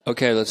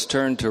Okay, let's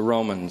turn to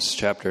Romans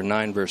chapter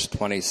 9, verse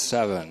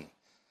 27,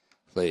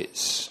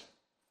 please.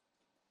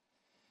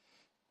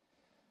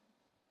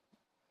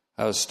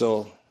 I was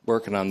still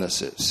working on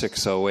this at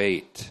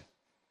 6:08,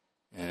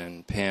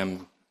 and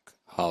Pam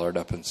hollered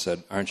up and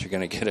said, "Aren't you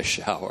going to get a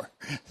shower?"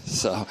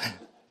 So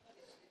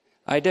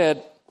I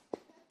did.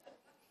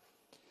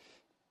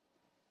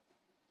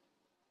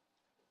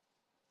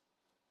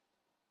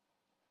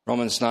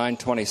 Romans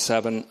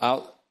 9:27,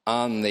 out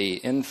on the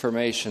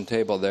information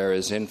table there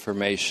is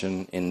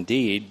information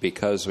indeed,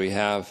 because we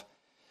have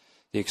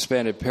the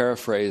expanded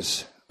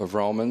paraphrase of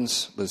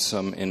Romans with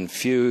some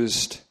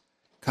infused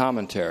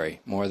commentary,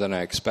 more than I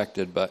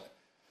expected, but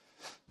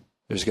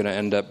there's going to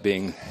end up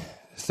being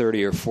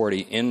 30 or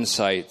 40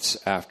 insights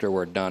after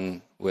we're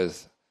done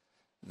with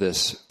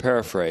this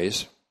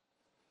paraphrase.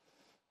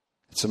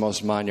 It's the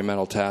most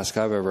monumental task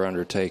I've ever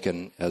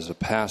undertaken as a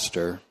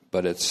pastor,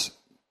 but its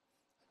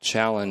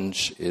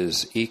challenge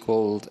is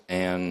equaled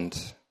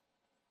and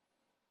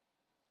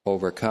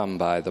overcome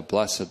by the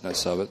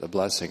blessedness of it, the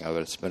blessing of it.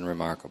 It's been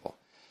remarkable.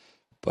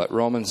 But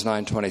Romans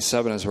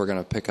 9:27 is we're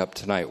going to pick up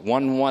tonight.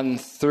 1:1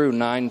 through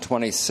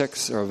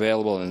 9:26 are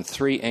available in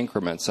 3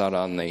 increments out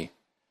on the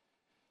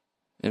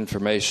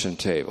information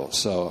table.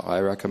 So I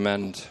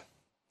recommend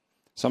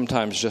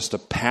sometimes just a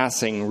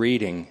passing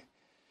reading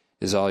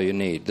is all you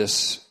need.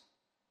 This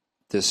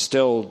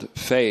distilled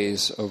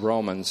phase of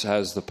Romans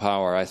has the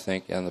power, I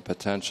think, and the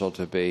potential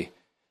to be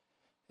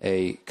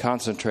a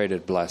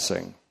concentrated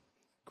blessing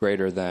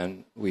greater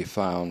than we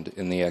found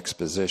in the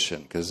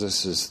exposition, because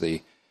this is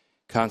the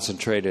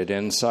concentrated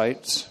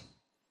insights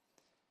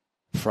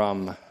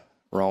from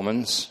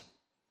Romans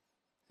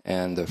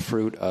and the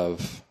fruit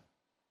of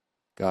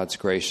God's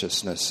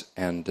graciousness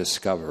and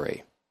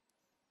discovery.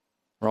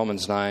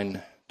 Romans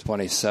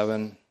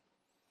 9:27.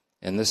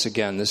 And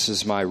this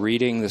is my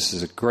reading. This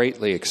is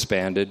greatly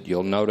expanded.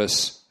 You'll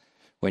notice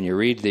when you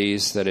read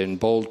these that in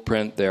bold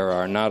print there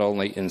are not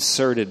only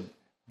inserted,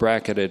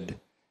 bracketed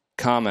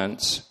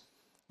comments,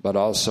 but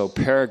also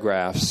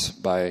paragraphs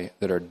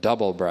that are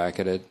double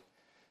bracketed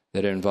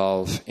that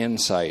involve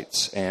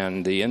insights.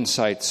 And the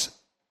insights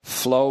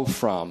flow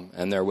from,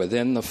 and they're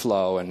within the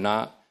flow, and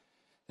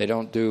they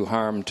don't do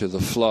harm to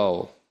the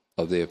flow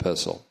of the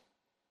epistle.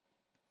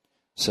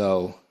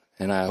 So,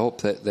 and I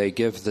hope that they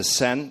give the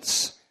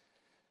sense,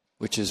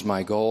 which is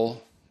my goal,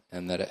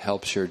 and that it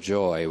helps your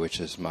joy, which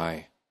is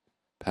my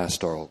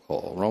pastoral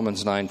goal.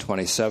 Romans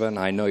 9:27,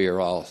 I know you're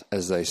all,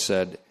 as they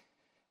said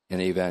in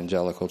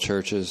evangelical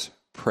churches,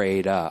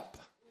 prayed up.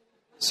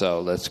 So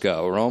let's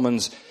go.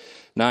 Romans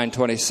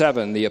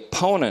 9:27, the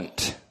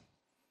opponent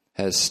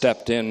has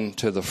stepped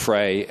into the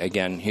fray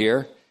again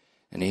here,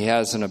 and he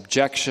has an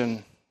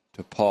objection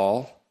to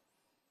Paul.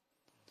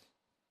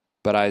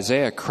 But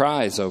Isaiah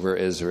cries over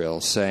Israel,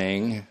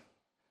 saying,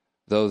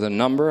 "Though the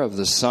number of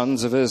the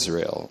sons of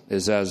Israel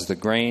is as the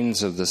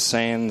grains of the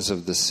sands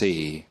of the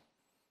sea,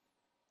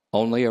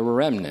 only a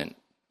remnant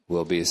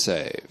will be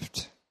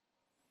saved."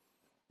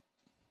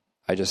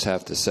 I just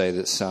have to say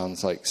this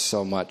sounds like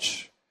so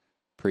much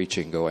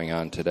preaching going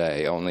on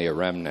today. Only a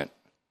remnant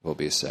will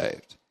be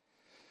saved.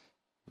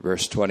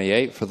 Verse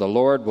 28, "For the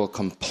Lord will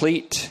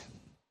complete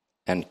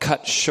and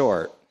cut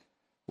short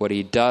what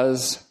he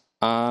does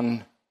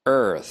on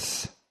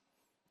earth."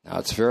 Now,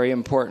 it's very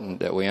important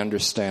that we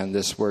understand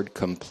this word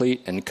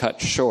complete and cut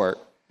short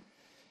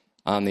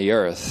on the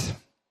earth,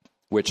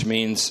 which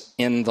means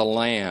in the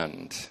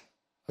land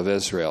of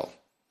Israel.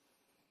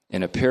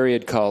 In a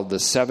period called the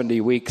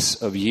 70 weeks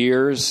of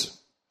years,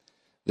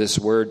 this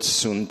word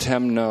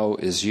suntemno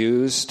is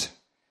used,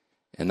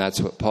 and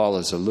that's what Paul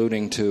is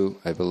alluding to,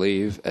 I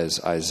believe,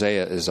 as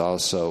Isaiah is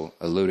also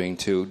alluding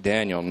to,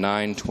 Daniel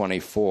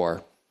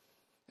 9:24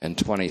 and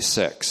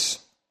 26.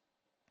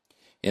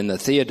 In the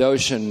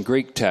Theodotian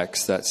Greek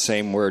text, that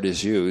same word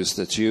is used.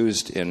 That's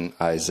used in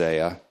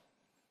Isaiah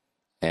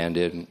and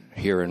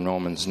here in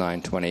Romans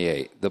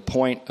 9:28. The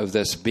point of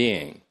this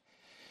being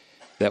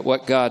that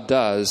what God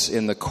does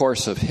in the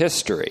course of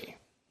history,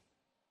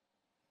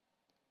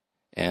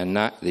 and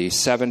not the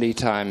 70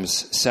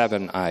 times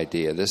 7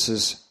 idea. This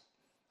is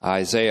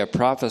Isaiah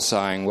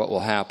prophesying what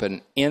will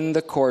happen in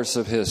the course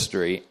of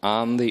history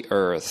on the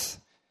earth.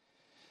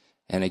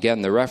 And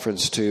again, the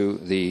reference to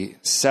the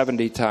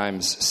 70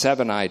 times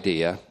 7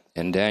 idea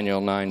in Daniel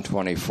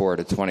 9:24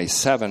 to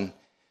 27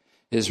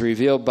 is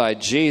revealed by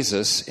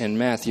Jesus in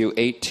Matthew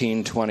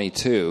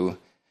 18:22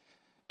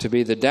 to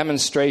be the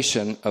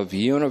demonstration of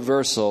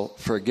universal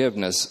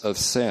forgiveness of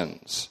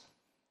sins.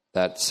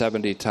 That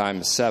 70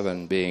 times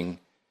 7 being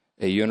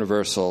a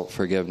universal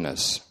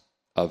forgiveness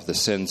of the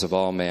sins of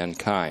all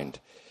mankind.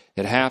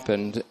 It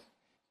happened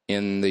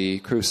in the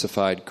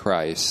crucified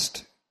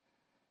Christ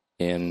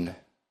in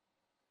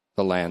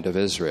the land of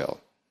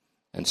Israel.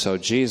 And so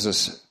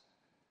Jesus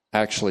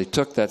actually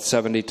took that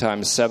 70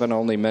 times 7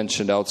 only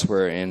mentioned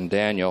elsewhere in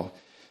Daniel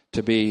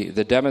to be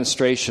the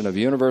demonstration of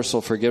universal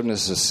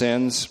forgiveness of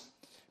sins,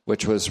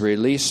 which was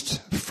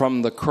released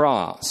from the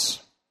cross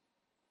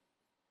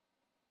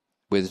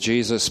with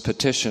Jesus'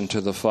 petition to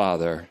the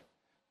Father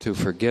to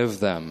forgive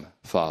them,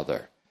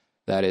 Father,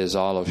 that is,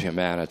 all of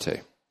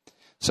humanity.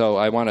 So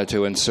I wanted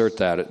to insert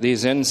that.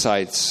 These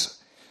insights,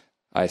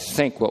 I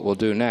think what we'll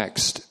do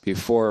next,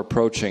 before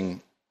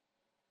approaching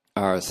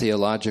our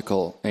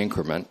theological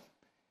increment,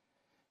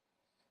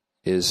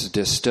 is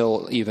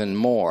distill even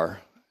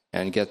more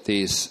and get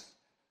these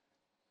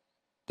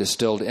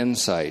distilled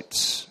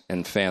insights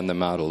and fan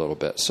them out a little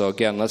bit. So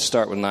again, let's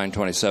start with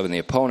 9:27. The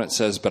opponent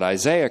says, "But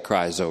Isaiah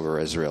cries over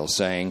Israel,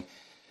 saying,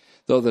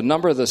 though the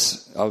number of the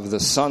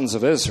sons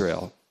of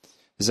Israel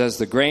is as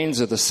the grains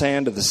of the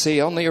sand of the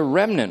sea, only a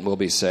remnant will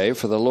be saved,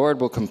 for the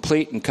Lord will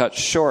complete and cut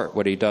short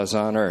what he does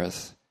on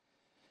earth."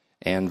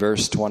 And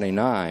verse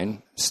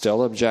 29,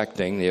 still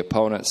objecting, the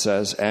opponent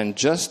says, "And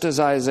just as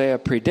Isaiah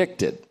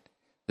predicted,"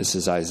 this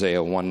is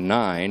Isaiah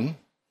 1:9,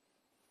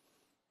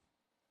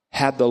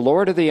 "had the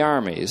Lord of the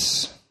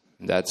armies,"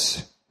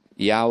 that's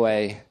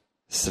Yahweh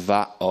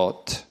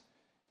Svaot,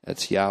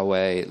 that's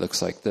Yahweh, it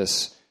looks like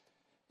this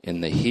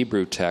in the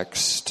Hebrew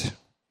text,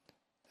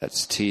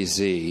 that's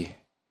TZVAOT,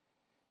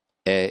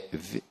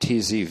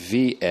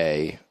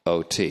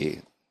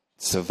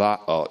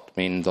 Svaot,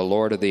 meaning the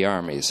Lord of the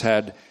armies.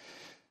 "Had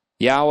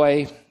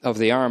Yahweh of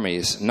the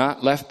armies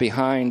not left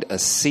behind a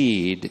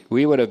seed,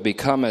 we would have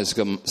become as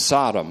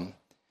Sodom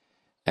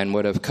and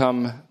would have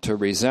come to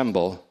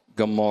resemble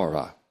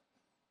Gomorrah."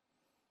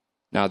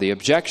 Now the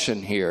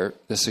objection here,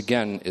 this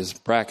again is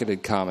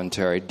bracketed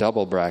commentary,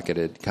 double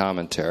bracketed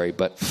commentary,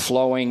 but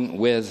flowing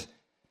with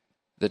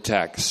the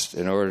text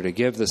in order to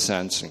give the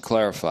sense and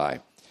clarify.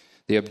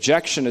 The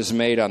objection is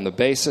made on the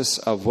basis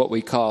of what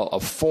we call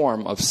a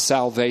form of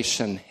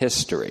salvation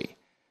history.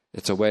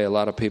 It's a way a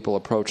lot of people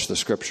approach the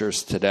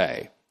scriptures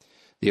today.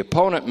 The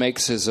opponent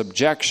makes his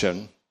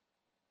objection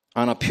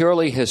on a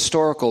purely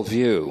historical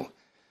view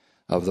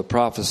of the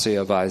prophecy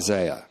of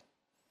Isaiah,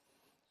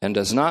 and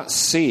does not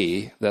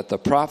see that the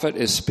prophet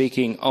is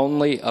speaking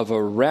only of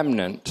a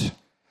remnant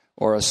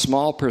or a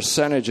small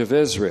percentage of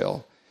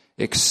Israel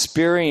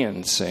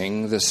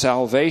experiencing the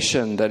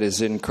salvation that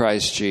is in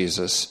Christ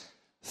Jesus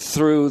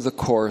through the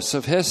course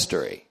of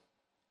history,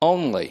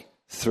 only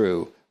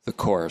through the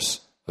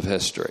course of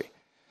history.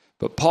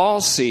 But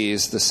Paul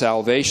sees the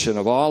salvation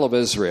of all of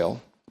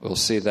Israel, we'll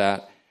see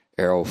that,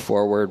 arrow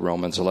forward,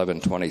 Romans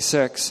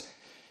 11:26,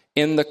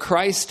 in the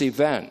Christ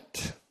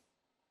event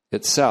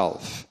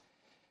itself,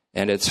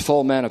 and its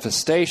full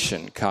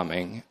manifestation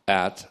coming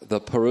at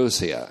the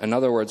parousia. In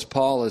other words,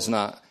 Paul is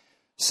not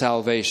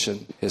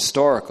salvation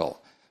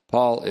historical.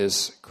 Paul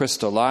is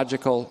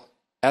Christological,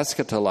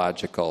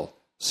 eschatological,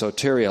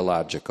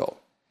 soteriological.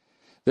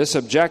 This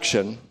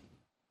objection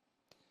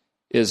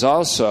is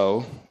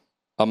also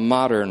a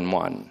modern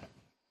one.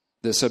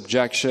 This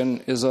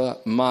objection is a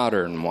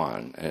modern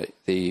one.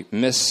 The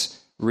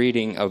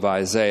misreading of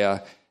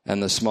Isaiah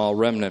and the small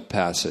remnant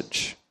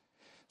passage.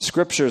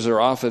 Scriptures are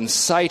often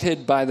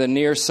cited by the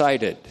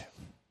nearsighted,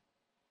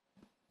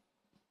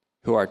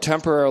 who are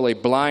temporarily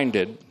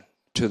blinded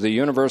to the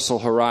universal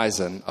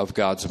horizon of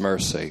God's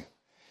mercy.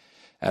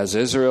 As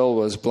Israel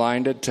was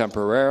blinded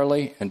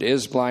temporarily and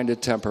is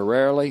blinded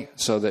temporarily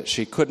so that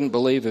she couldn't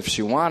believe if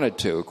she wanted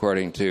to,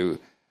 according to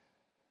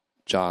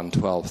John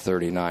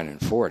 12:39 and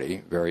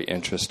 40, very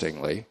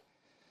interestingly,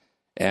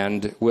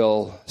 and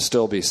will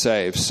still be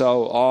saved.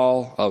 So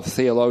all of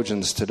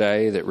theologians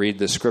today that read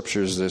the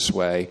scriptures this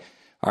way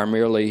are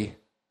merely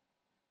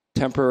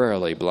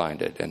temporarily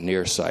blinded and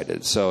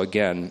nearsighted. So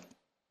again,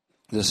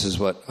 this is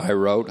what I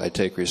wrote. I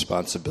take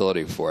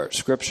responsibility for it.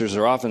 Scriptures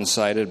are often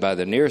cited by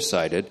the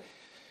nearsighted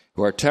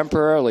who are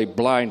temporarily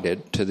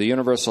blinded to the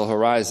universal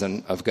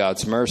horizon of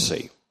God's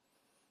mercy,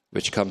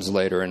 which comes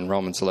later in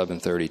Romans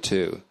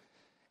 11:32,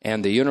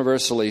 and the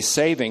universally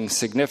saving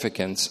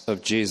significance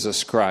of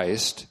Jesus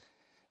Christ,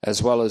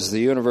 as well as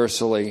the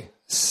universally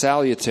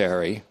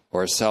salutary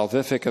or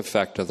salvific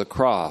effect of the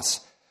cross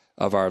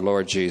of our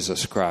Lord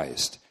Jesus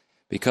Christ.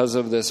 Because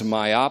of this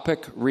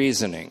myopic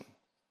reasoning,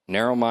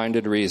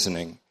 narrow-minded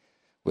reasoning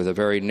with a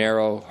very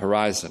narrow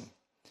horizon,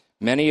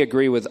 many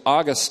agree with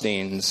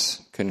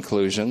Augustine's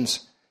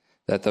conclusions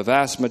that the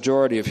vast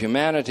majority of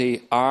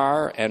humanity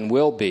are and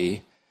will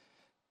be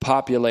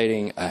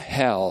populating a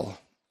hell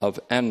of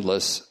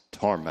endless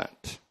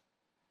torment.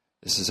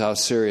 This is how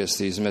serious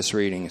these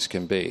misreadings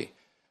can be.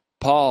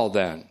 Paul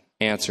then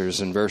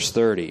answers in verse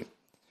 30,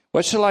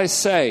 "What shall I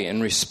say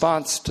in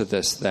response to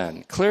this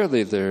then?"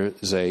 Clearly there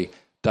is a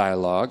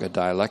dialogue, a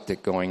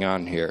dialectic going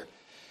on here.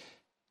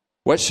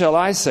 What shall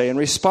I say in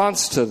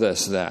response to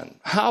this then?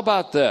 How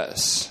about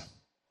this?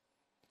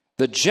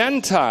 The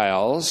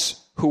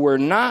Gentiles who were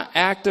not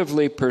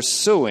actively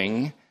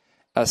pursuing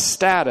a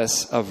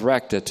status of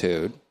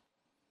rectitude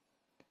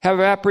have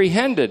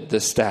apprehended the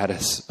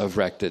status of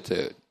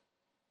rectitude.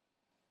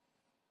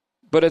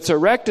 But it's a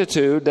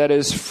rectitude that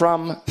is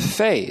from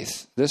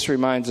faith. This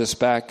reminds us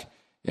back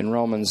in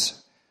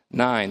Romans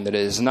 9 that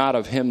it is not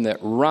of him that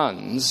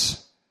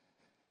runs,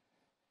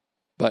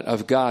 but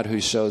of God who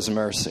shows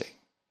mercy.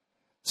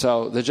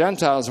 So the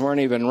Gentiles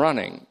weren't even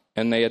running,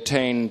 and they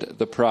attained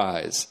the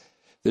prize.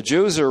 The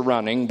Jews are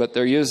running, but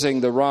they're using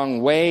the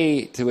wrong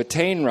way to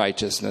attain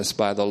righteousness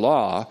by the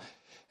law,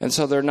 and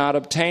so they're not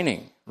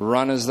obtaining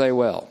run as they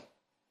will.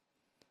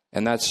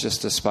 And that's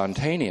just a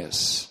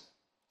spontaneous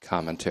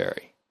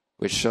commentary,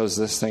 which shows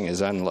this thing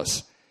is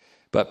endless.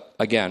 But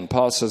again,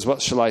 Paul says,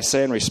 what shall I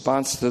say in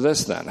response to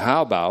this then?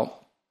 How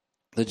about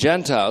the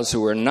Gentiles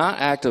who were not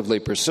actively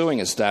pursuing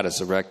a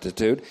status of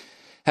rectitude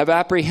have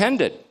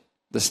apprehended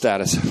the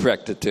status of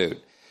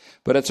rectitude?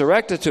 But it's a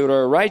rectitude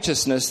or a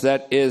righteousness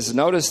that is,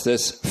 notice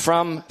this,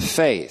 from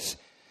faith.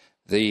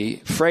 The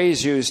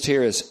phrase used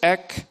here is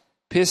ek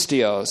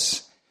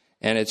pistios,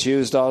 and it's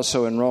used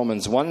also in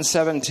Romans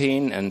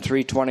 1:17 and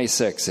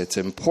 3:26. It's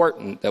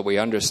important that we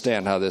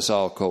understand how this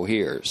all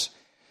coheres.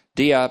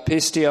 Dia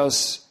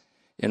pistios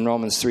in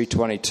Romans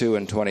 3:22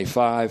 and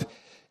 25.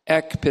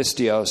 Ek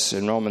pistios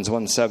in Romans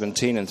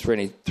 1:17 and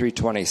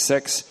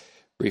 3:26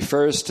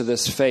 refers to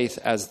this faith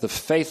as the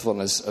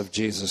faithfulness of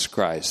Jesus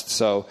Christ.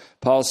 So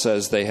Paul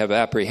says they have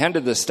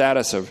apprehended the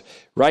status of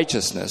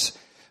righteousness,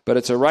 but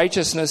it's a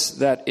righteousness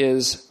that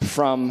is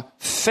from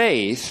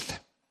faith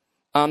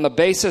on the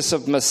basis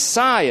of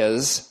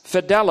Messiah's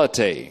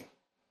fidelity,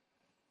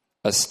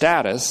 a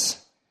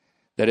status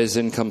that is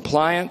in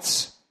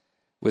compliance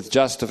with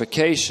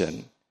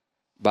justification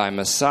by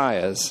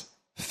Messiah's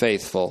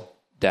faithful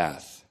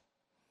death.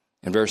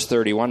 In verse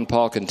 31,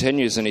 Paul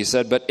continues and he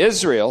said, but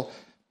Israel,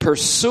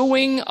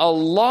 pursuing a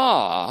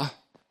law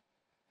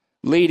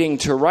leading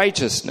to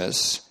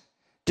righteousness,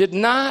 did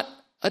not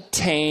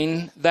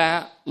attain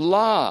that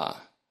law.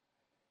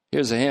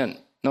 Here's a hint.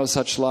 No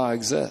such law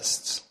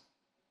exists.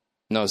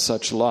 No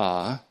such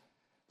law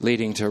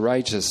leading to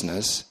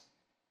righteousness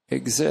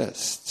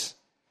exists.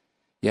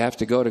 You have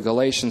to go to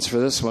Galatians for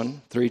this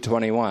one,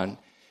 3:21.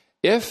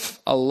 If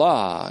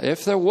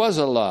there was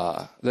a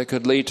law that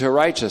could lead to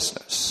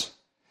righteousness,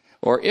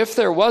 or if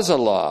there was a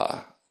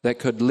law that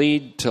could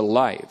lead to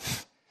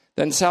life,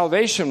 then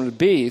salvation would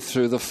be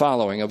through the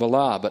following of a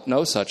law, but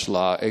no such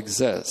law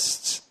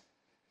exists.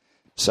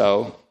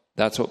 So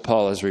that's what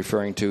Paul is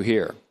referring to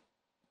here.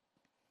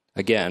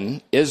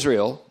 Again,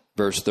 Israel,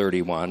 verse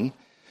 31,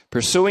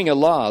 pursuing a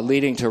law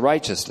leading to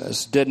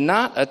righteousness, did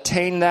not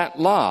attain that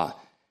law.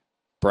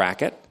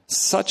 Bracket,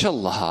 such a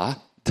law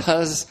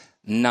does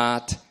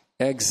not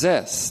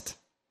exist.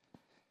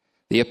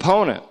 The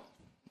opponent,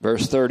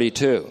 verse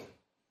 32.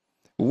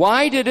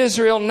 Why did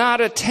Israel not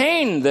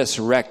attain this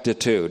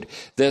rectitude,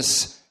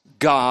 this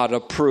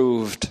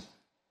God-approved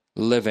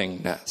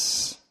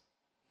livingness?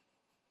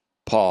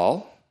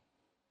 Paul,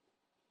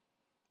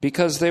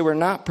 because they were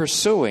not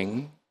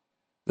pursuing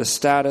the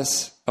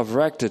status of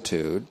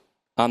rectitude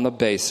on the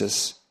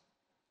basis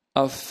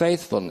of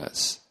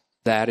faithfulness.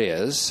 That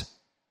is,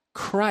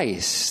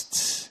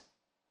 Christ's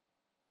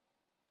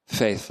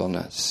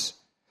faithfulness.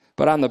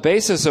 But on the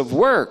basis of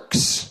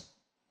works,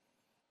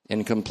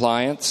 in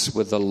compliance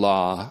with the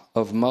law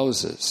of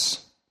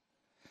Moses.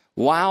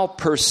 While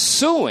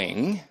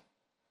pursuing,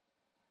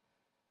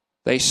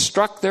 they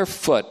struck their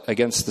foot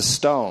against the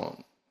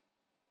stone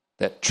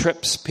that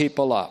trips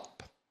people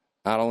up,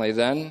 not only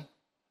then,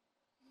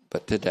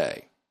 but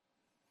today.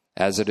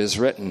 As it is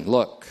written,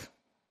 look,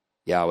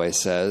 Yahweh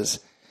says,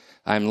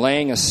 I'm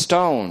laying a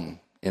stone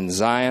in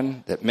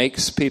Zion that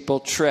makes people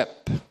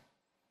trip.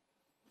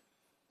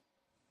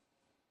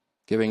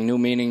 Giving new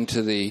meaning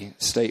to the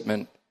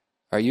statement,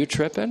 are you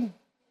tripping?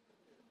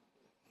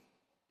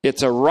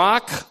 It's a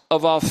rock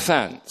of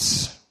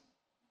offense.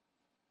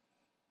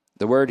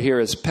 The word here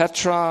is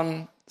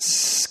petron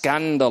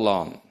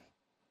skandalon,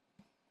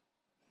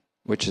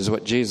 which is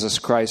what Jesus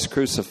Christ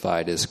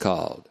crucified is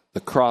called. The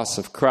cross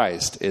of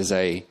Christ is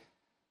a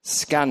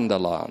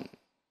skandalon.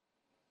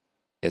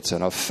 It's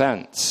an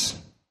offense.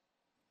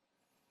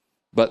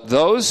 But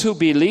those who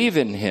believe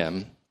in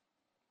him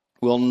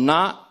will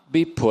not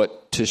be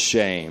put to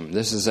shame.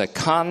 This is a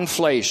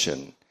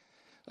conflation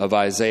of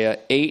Isaiah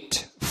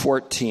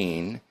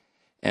 8:14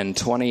 and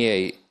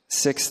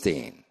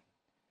 28:16.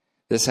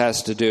 This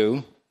has to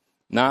do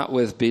not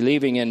with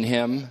believing in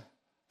him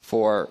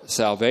for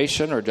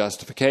salvation or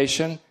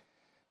justification,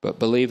 but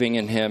believing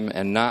in him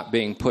and not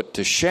being put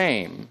to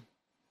shame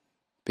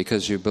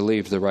because you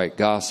believe the right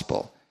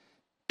gospel.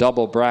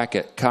 Double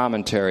bracket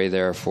commentary,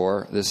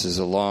 therefore. This is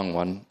a long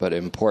one, but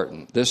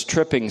important. This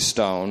tripping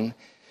stone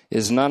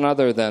is none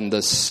other than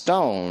the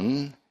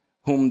stone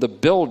whom the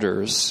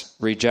builders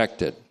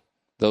rejected.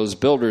 Those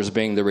builders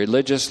being the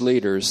religious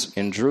leaders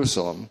in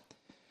Jerusalem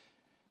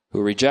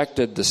who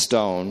rejected the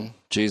stone,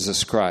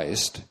 Jesus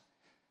Christ.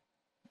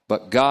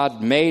 But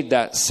God made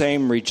that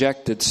same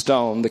rejected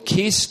stone the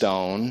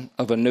keystone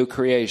of a new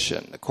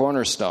creation, the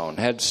cornerstone,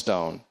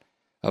 headstone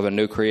of a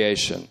new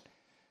creation.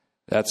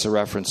 That's a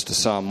reference to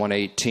Psalm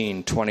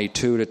 118,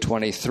 22 to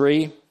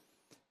 23,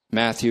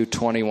 Matthew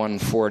 21,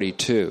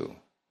 42.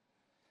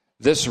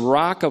 This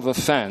rock of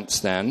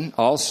offense, then,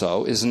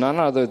 also is none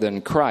other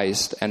than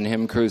Christ and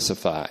him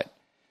crucified.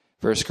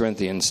 1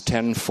 Corinthians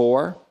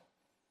 10:4.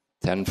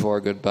 10:4,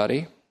 good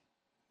buddy.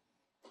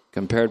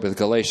 Compared with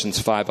Galatians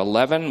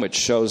 5:11, which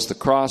shows the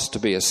cross to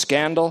be a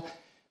scandal,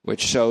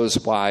 which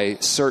shows why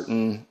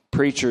certain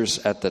preachers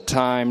at the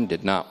time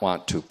did not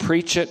want to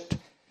preach it,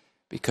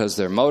 because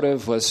their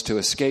motive was to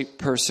escape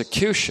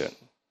persecution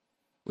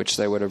which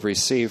they would have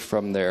received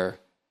from their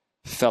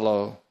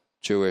fellow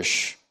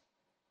Jewish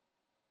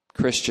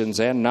Christians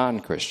and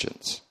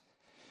non-Christians.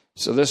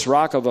 So this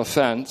rock of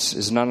offense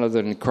is none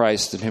other than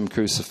Christ and him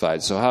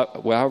crucified. So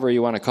however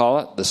you want to call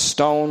it, the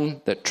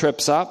stone that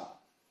trips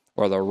up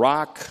or the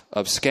rock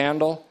of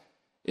scandal,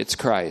 it's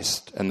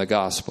Christ and the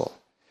gospel.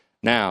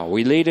 Now,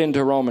 we lead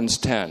into Romans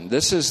 10.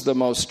 This is the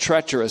most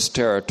treacherous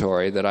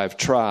territory that I've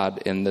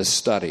trod in this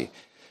study.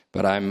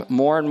 But I'm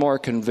more and more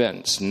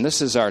convinced, and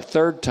this is our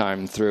third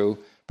time through,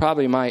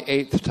 probably my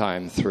 8th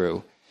time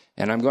through,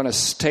 and I'm going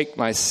to take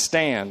my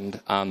stand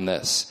on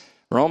this.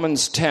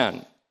 Romans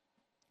 10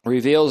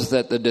 reveals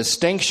that the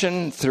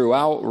distinction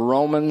throughout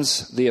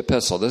Romans, the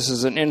epistle, this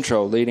is an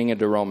intro leading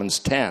into Romans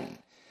 10.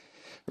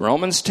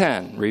 Romans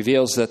 10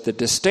 reveals that the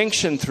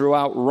distinction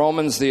throughout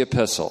Romans, the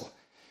epistle,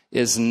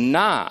 is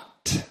not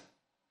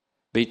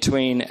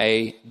between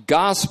a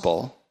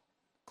gospel,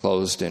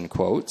 closed in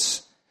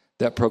quotes,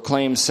 that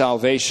proclaims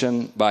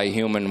salvation by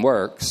human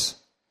works,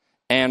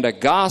 and a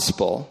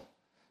gospel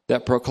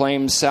that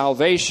proclaims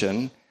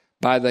salvation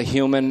by the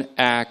human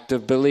act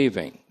of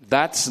believing.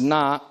 That's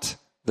not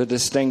the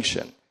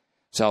distinction.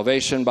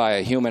 Salvation by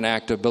a human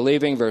act of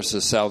believing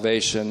versus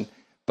salvation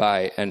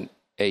by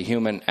a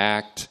human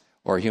act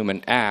or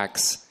human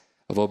acts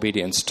of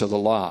obedience to the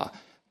law.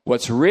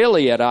 What's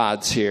really at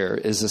odds here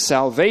is the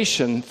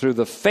salvation through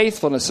the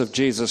faithfulness of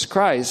Jesus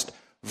Christ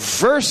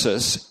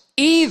versus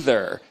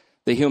either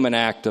the human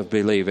act of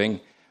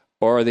believing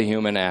or the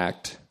human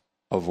act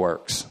of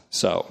works.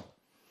 So,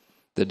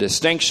 the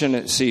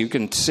distinction, see, you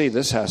can see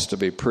this has to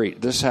be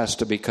this has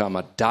to become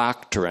a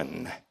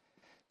doctrine.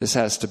 This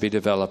has to be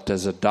developed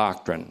as a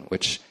doctrine,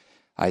 which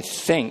I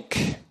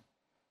think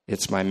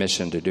it's my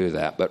mission to do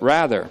that. But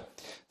rather,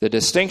 the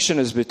distinction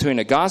is between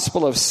a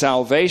gospel of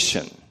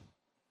salvation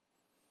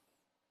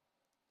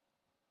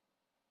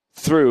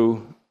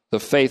through the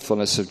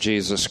faithfulness of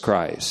Jesus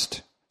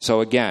Christ.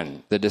 So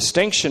again, the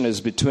distinction is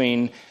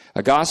between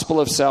a gospel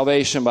of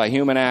salvation by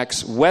human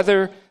acts,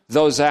 whether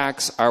those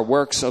acts are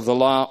works of the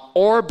law,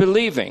 or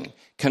believing,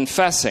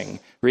 confessing,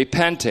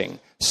 repenting,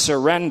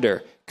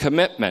 surrender,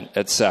 commitment,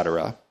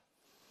 etc.,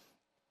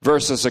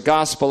 versus a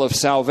gospel of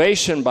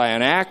salvation by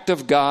an act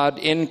of God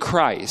in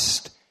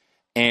Christ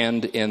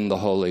and in the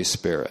Holy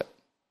Spirit.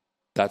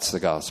 That's the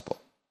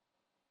gospel.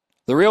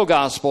 The real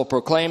gospel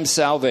proclaims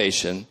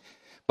salvation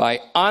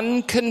by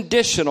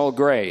unconditional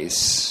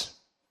grace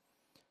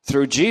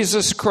through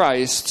Jesus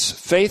Christ's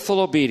faithful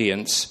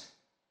obedience,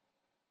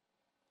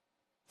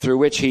 through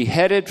which he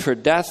headed for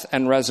death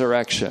and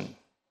resurrection.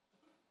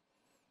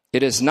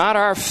 It is not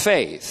our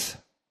faith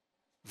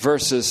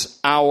versus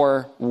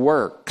our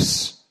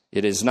works.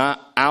 It is not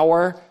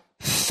our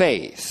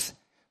faith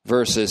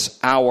versus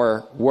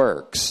our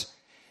works.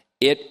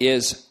 It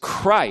is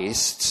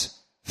Christ's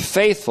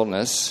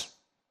faithfulness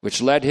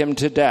which led him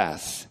to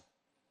death.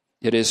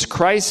 It is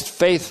Christ's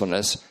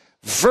faithfulness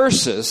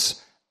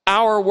versus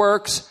our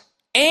works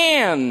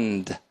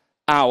and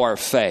our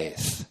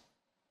faith,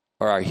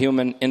 or our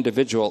human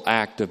individual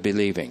act of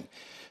believing.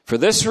 For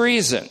this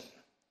reason,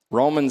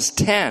 Romans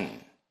 10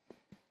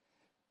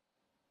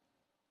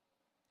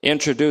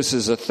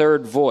 introduces a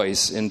third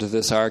voice into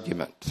this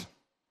argument,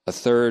 a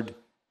third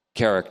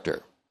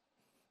character.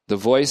 The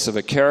voice of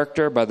a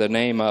character by the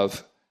name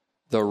of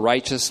the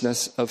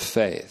righteousness of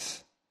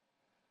faith.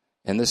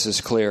 And this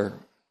is clear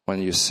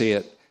when you see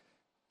it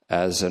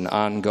as an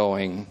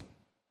ongoing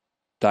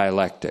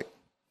dialectic.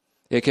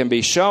 It can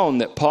be shown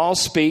that Paul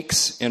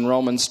speaks in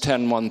Romans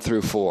 10, 1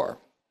 through 4.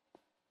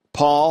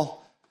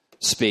 Paul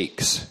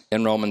speaks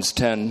in Romans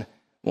 10,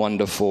 1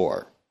 to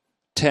 4.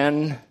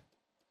 10,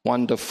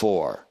 1 to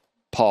 4,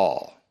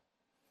 Paul.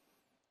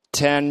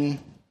 10,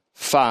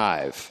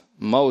 5,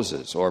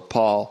 Moses, or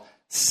Paul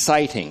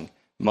citing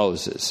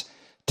Moses.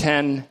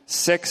 10,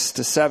 6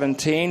 to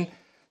 17,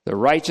 the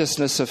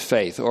righteousness of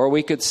faith. Or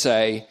we could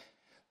say,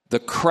 the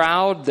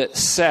crowd that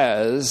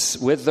says,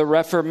 with the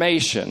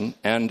Reformation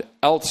and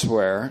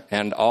elsewhere,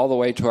 and all the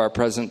way to our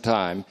present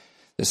time,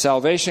 the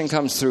salvation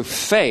comes through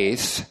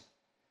faith,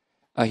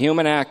 a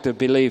human act of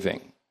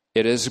believing.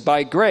 It is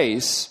by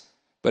grace,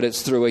 but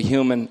it's through a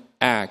human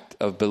act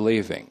of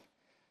believing.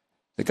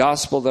 The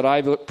gospel that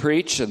I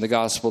preach and the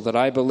gospel that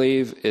I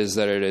believe is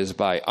that it is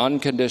by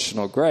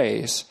unconditional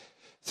grace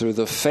through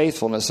the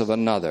faithfulness of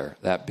another,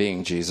 that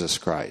being Jesus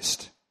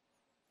Christ.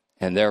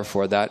 And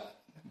therefore that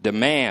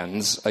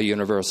demands a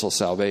universal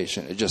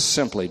salvation. It just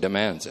simply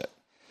demands it.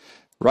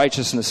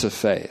 Righteousness of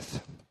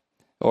faith.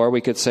 Or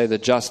we could say the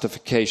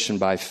justification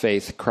by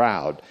faith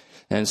crowd.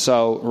 And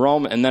so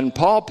and then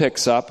Paul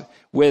picks up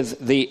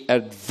with the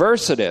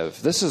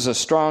adversative. This is a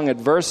strong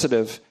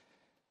adversative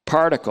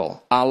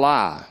particle,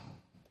 Allah.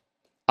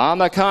 On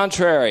the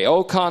contrary,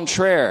 au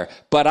contraire,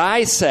 but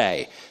I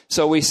say.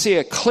 So we see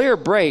a clear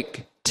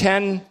break,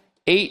 10,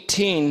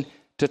 18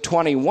 to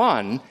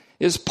 21,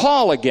 is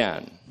Paul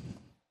again.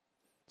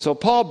 So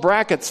Paul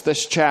brackets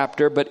this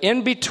chapter, but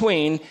in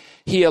between,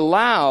 he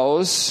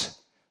allows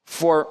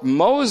for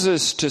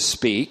Moses to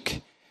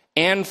speak,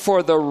 and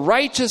for the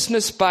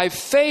righteousness by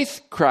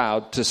faith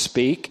crowd to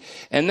speak.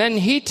 And then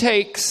he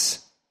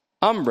takes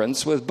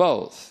umbrance with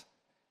both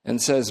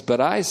and says, but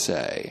I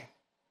say,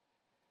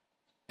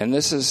 and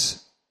this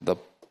is the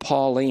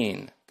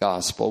Pauline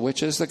gospel,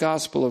 which is the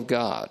gospel of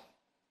God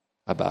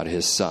about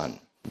his Son.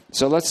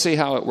 So let's see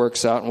how it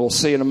works out, and we'll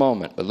see in a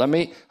moment. But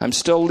I'm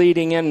still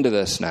leading into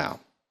this now.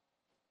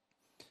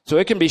 So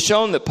it can be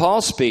shown that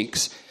Paul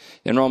speaks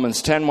in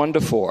Romans 10,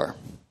 1-4.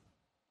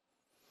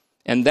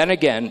 And then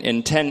again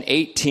in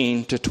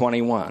 10:18 to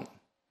 21.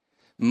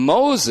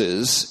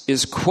 Moses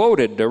is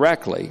quoted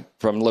directly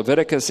from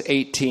Leviticus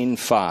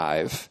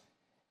 18:5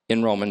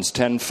 in Romans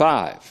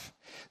 10:5.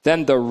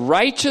 Then the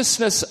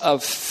righteousness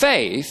of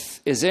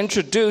faith is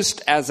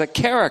introduced as a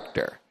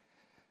character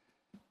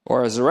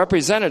or as a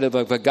representative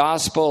of a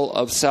gospel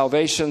of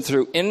salvation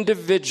through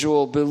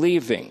individual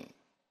believing.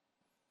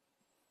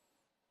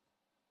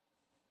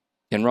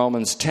 In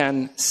Romans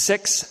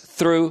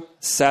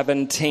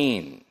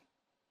 10:6-17.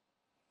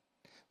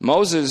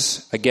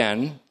 Moses,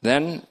 again,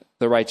 then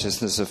the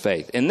righteousness of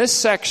faith. In this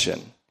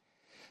section,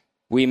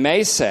 we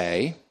may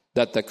say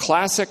that the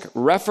classic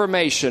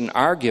Reformation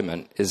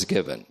argument is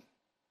given.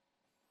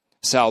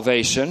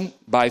 Salvation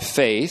by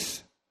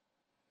faith,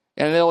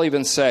 and they'll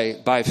even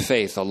say by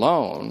faith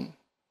alone.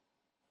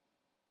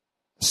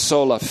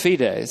 Sola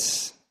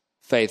fides,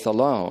 faith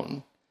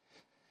alone.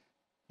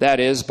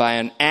 That is, by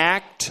an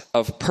act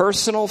of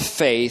personal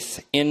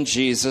faith in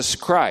Jesus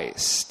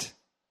Christ.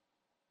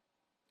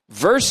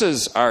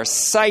 Verses are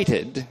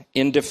cited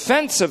in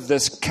defense of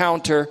this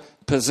counter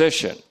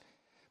position.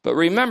 But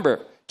remember,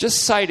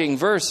 just citing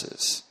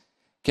verses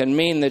can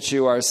mean that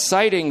you are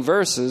citing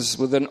verses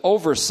with an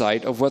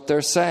oversight of what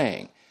they're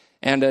saying,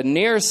 and a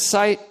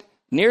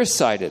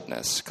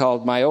nearsightedness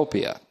called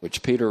myopia,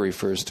 which Peter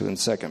refers to in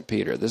 2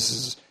 Peter.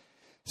 It's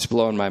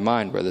blowing my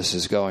mind where this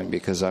is going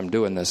because I'm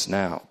doing this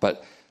now.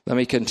 But let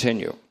me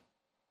continue.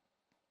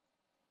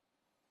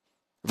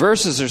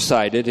 Verses are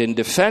cited in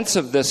defense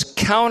of this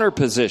counter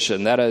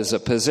position, that is, a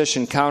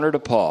position counter to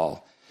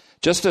Paul,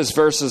 just as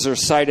verses are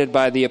cited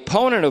by the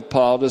opponent of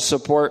Paul to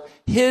support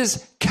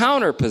his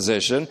counter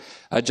position,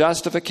 a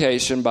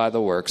justification by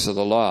the works of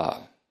the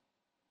law,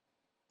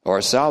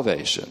 or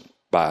salvation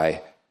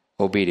by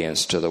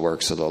obedience to the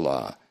works of the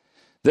law.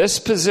 This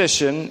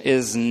position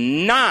is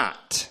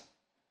not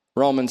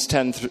Romans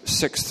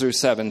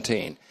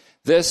 10:6-17.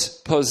 This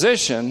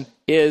position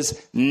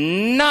is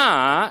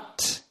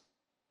not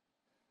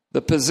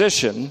the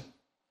position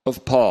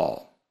of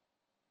Paul.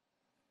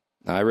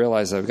 Now, I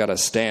realize I've got to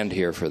stand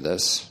here for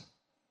this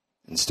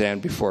and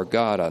stand before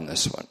God on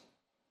this one.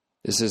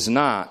 This is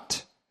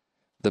not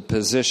the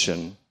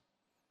position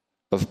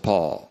of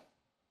Paul.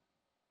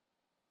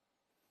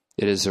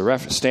 It is a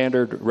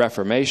standard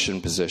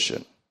Reformation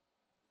position.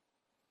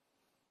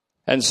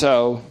 And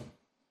so,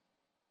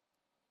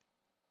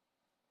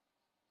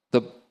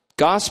 the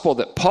gospel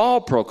that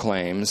Paul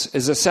proclaims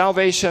is a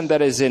salvation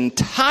that is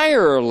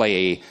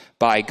entirely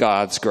by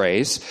God's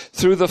grace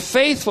through the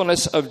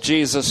faithfulness of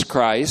Jesus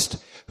Christ,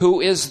 who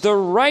is the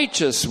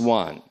righteous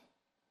one.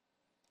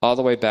 All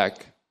the way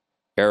back,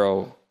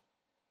 arrow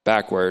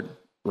backward,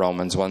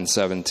 Romans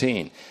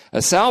 1:17.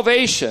 A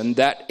salvation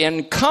that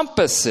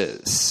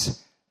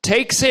encompasses,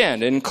 takes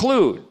in,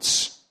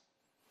 includes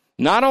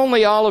not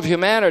only all of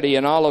humanity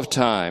and all of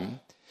time,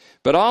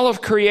 but all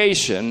of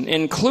creation,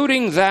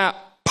 including that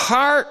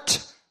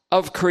part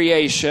of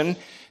creation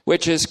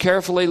which is,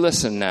 carefully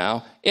listen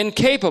now,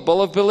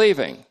 incapable of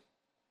believing.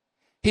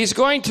 He's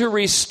going to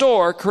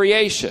restore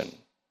creation,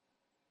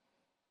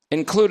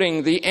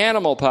 including the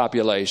animal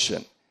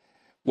population.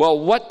 Well,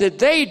 what did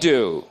they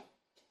do?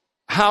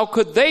 How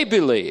could they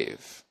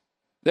believe?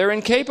 They're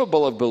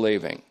incapable of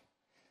believing.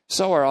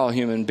 So are all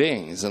human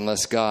beings,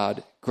 unless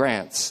God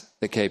grants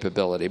the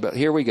capability. But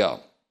here we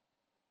go.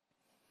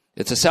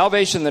 It's a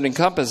salvation that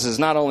encompasses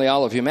not only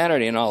all of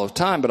humanity and all of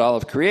time, but all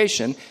of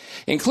creation,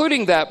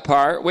 including that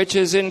part which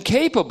is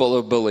incapable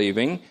of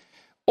believing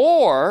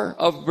or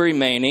of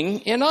remaining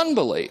in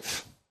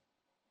unbelief.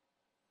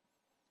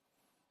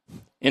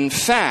 In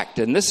fact,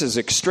 and this is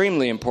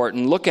extremely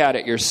important, look at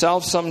it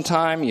yourself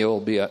sometime, you'll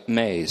be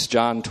amazed.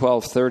 John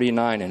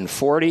 12:39 and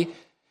 40,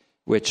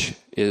 which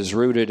is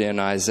rooted in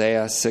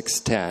Isaiah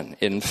 6:10.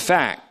 In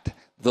fact,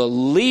 the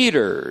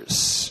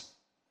leaders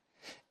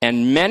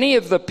and many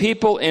of the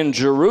people in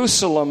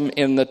Jerusalem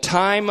in the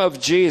time of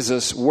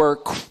Jesus were,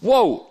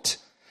 quote,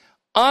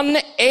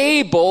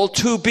 unable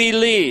to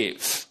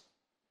believe.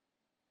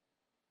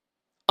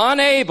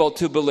 Unable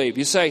to believe.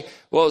 You say,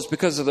 well, it's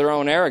because of their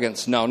own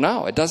arrogance.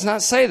 No, it does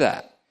not say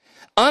that.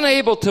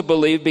 Unable to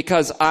believe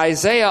because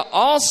Isaiah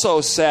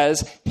also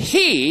says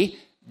he,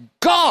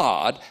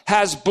 God,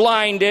 has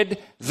blinded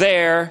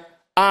their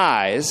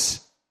eyes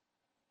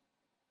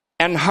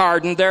and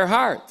hardened their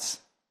hearts.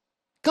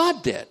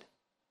 God did.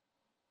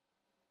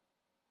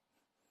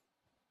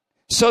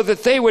 so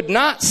that they would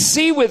not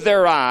see with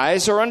their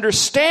eyes or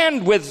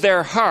understand with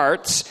their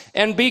hearts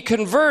and be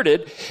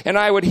converted, and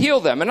I would heal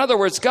them. In other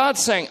words,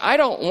 God's saying, I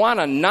don't want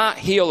to not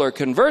heal or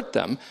convert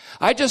them.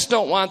 I just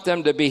don't want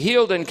them to be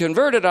healed and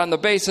converted on the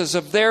basis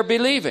of their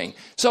believing.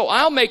 So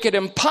I'll make it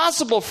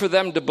impossible for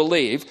them to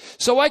believe,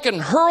 so I can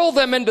hurl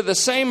them into the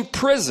same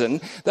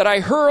prison that I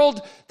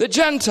hurled the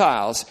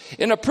Gentiles,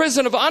 in a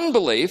prison of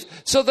unbelief,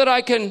 so that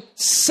I can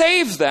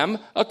save them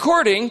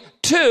according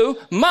to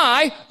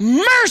my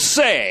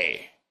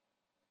mercy.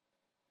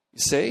 You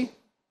see?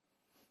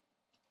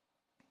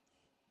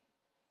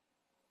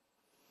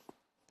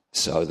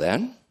 So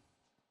then,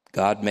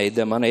 God made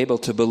them unable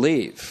to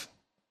believe.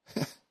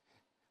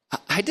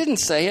 I didn't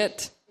say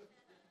it.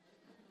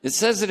 It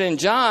says it in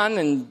John,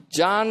 and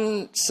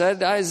John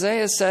said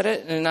Isaiah said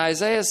it, and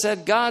Isaiah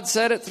said God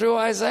said it through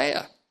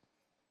Isaiah.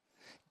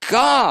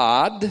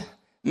 God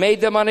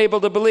made them unable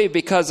to believe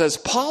because, as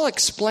Paul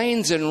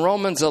explains in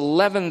Romans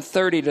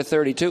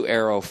 11:30-32,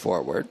 arrow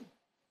forward,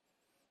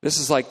 this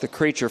is like the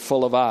creature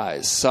full of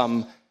eyes,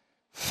 some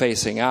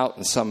facing out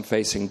and some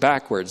facing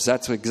backwards.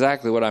 That's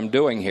exactly what I'm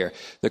doing here.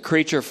 The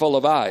creature full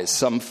of eyes,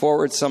 some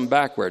forward, some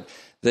backward.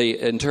 The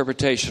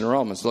interpretation in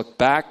Romans, look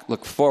back,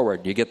 look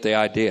forward. You get the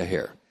idea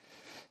here.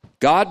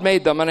 God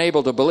made them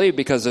unable to believe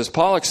because, as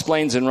Paul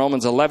explains in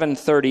Romans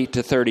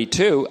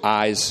 11:30-32,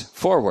 eyes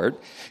forward,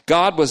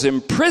 God was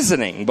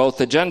imprisoning both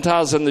the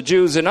Gentiles and the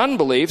Jews in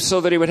unbelief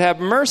so that he would have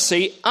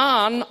mercy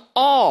on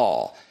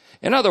all.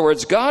 In other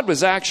words, God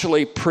was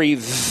actually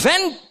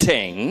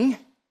preventing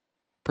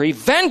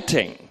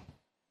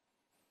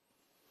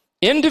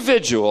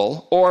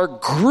individual or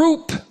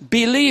group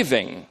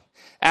believing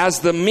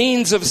as the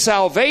means of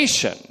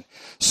salvation,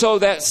 so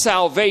that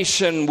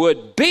salvation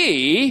would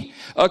be,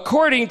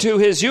 according to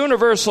his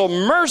universal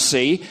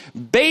mercy,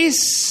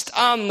 based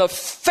on the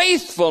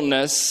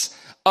faithfulness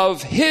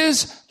of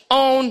his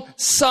own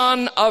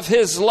Son of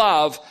his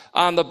love,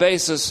 on the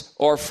basis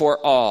or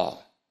for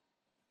all.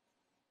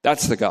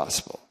 That's the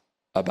gospel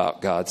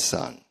about God's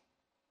Son.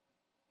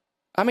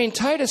 I mean,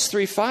 Titus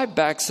 3:5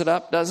 backs it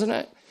up, doesn't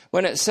it?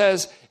 When it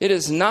says, it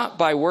is not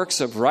by works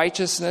of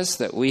righteousness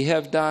that we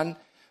have done,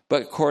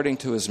 but according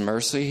to his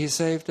mercy he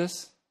saved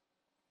us,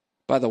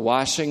 by the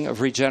washing of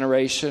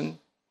regeneration,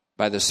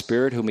 by the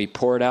Spirit whom he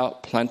poured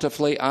out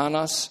plentifully on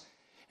us.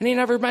 And he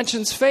never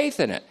mentions faith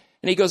in it.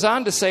 And he goes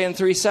on to say in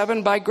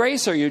 3:7, by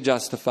grace are you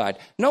justified.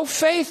 No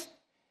faith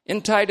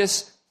in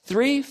Titus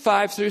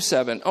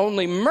 3:5-7.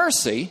 Only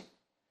mercy,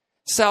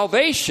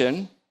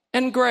 salvation,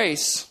 and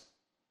grace.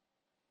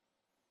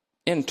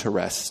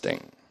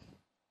 Interesting.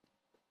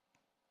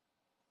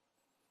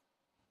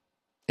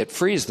 It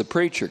frees the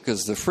preacher,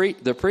 because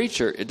the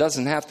preacher, it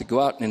doesn't have to go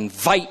out and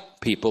invite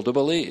people to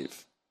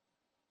believe.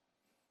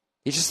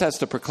 He just has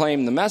to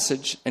proclaim the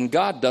message, and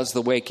God does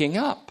the waking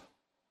up.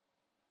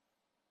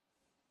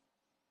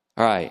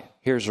 All right,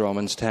 here's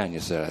Romans 10.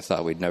 You said, I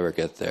thought we'd never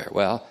get there.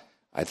 Well,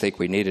 I think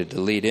we needed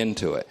to lead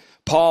into it.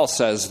 Paul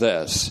says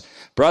this,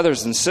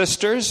 brothers and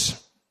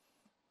sisters,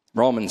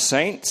 Roman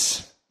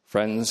saints,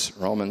 friends,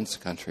 Romans,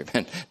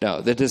 countrymen. No,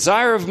 the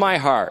desire of my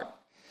heart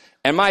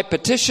and my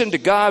petition to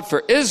God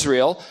for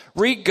Israel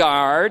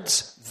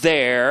regards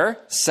their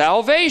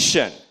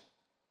salvation.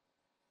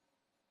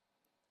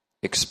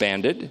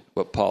 Expanded,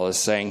 what Paul is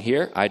saying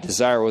here, I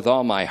desire with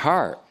all my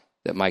heart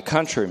that my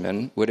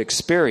countrymen would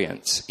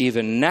experience,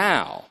 even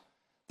now,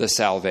 the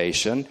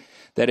salvation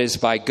that is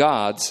by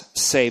God's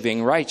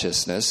saving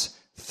righteousness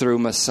through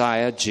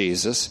Messiah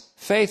Jesus'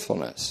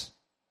 faithfulness.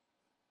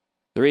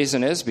 The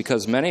reason is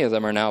because many of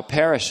them are now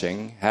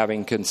perishing,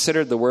 having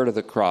considered the word of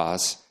the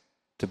cross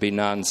to be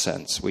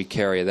nonsense. We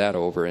carry that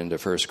over into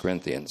 1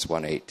 Corinthians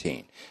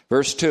 1:18.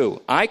 Verse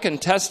 2, I can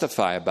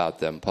testify about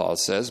them, Paul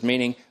says,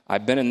 meaning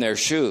I've been in their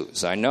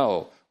shoes. I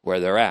know where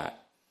they're at.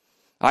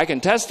 I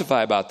can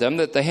testify about them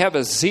that they have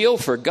a zeal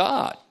for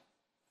God.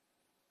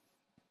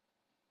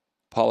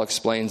 Paul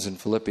explains in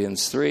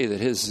Philippians 3 that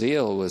his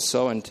zeal was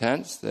so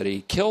intense that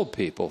he killed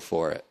people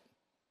for it.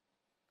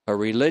 A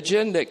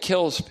religion that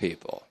kills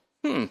people.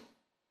 Let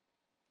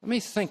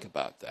me think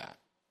about that.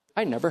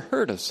 I never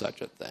heard of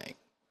such a thing.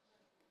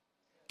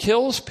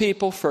 Kills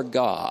people for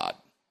God.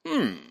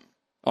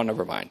 Oh,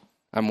 never mind.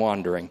 I'm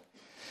wandering.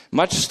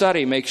 Much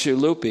study makes you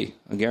loopy.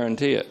 I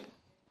guarantee it.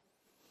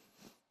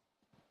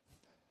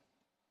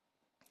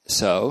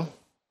 So,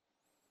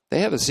 they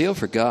have a zeal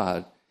for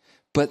God,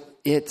 but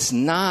it's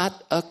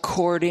not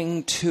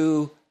according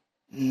to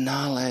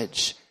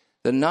knowledge.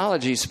 The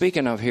knowledge he's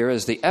speaking of here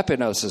is the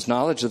epignosis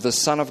knowledge of the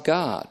Son of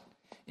God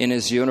in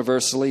his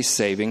universally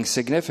saving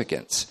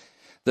significance.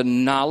 The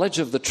knowledge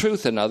of the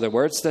truth, in other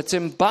words, that's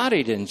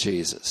embodied in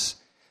Jesus.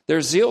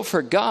 Their zeal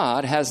for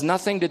God has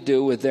nothing to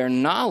do with their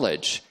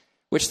knowledge,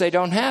 which they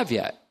don't have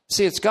yet.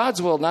 See, it's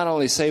God's will not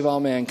only save all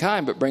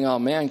mankind, but bring all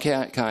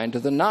mankind to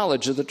the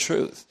knowledge of the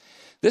truth.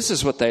 This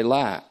is what they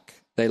lack.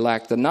 They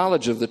lack the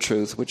knowledge of the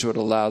truth, which would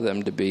allow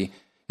them to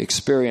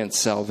experience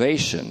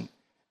salvation,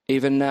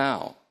 even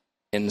now,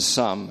 in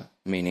some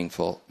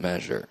meaningful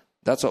measure.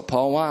 That's what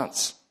Paul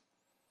wants.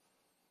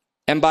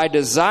 And by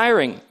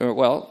desiring,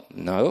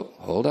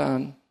 hold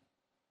on.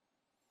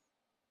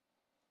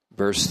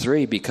 Verse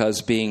 3,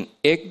 because being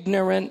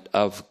ignorant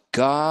of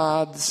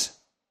God's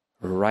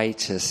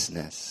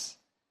righteousness,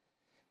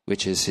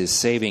 which is his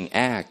saving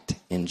act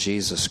in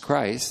Jesus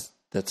Christ,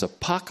 that's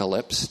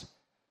apocalypsed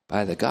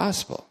by the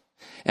gospel.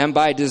 And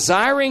by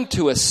desiring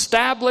to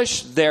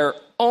establish their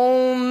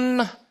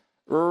own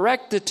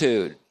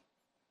rectitude,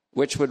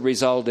 which would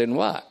result in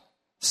what?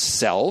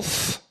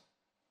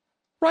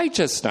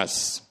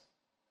 Self-righteousness.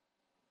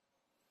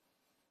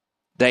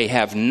 They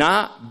have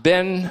not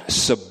been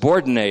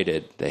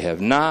subordinated. They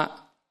have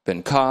not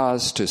been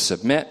caused to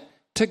submit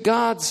to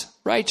God's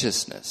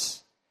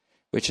righteousness,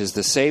 which is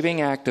the saving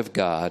act of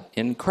God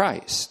in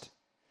Christ.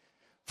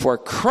 For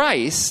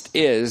Christ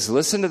is,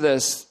 listen to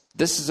this,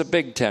 this is a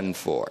Big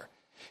 10-4.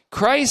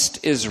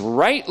 Christ is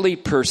rightly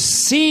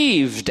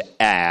perceived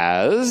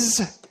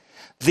as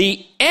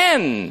the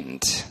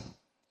end.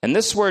 And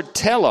this word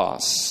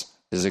telos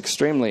is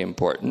extremely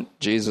important.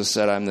 Jesus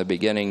said, I'm the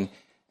beginning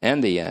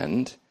and the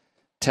end.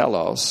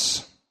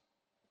 Telos,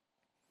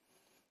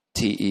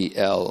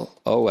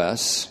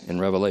 T-E-L-O-S, in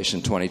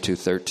Revelation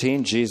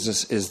 22:13.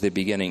 Jesus is the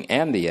beginning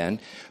and the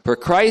end. For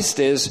Christ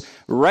is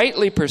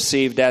rightly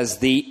perceived as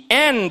the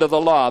end of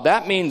the law.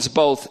 That means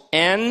both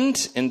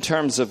end in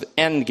terms of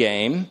end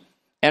game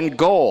and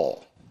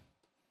goal.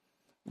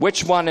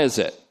 Which one is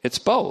it? It's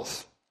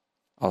both.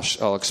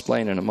 I'll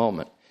explain in a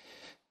moment.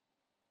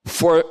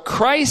 For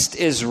Christ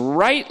is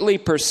rightly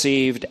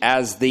perceived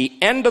as the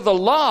end of the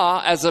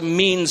law as a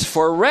means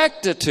for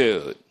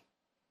rectitude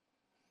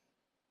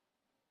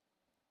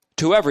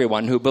to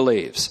everyone who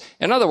believes.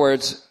 In other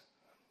words,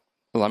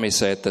 let me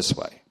say it this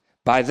way.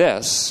 By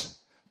this,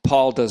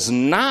 Paul does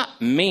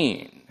not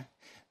mean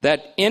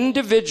that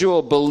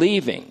individual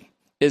believing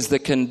is the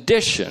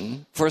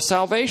condition for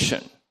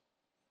salvation,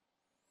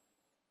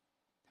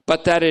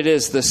 but that it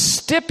is the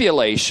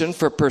stipulation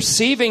for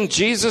perceiving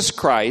Jesus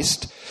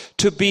Christ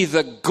to be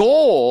the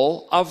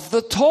goal of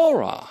the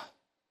Torah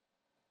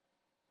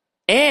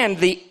and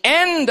the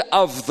end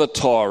of the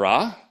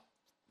Torah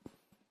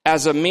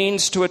as a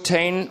means to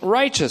attain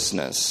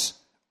righteousness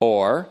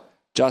or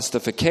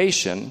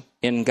justification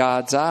in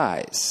God's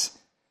eyes.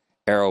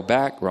 Arrow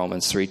back,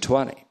 Romans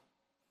 3:20.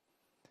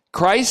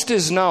 Christ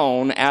is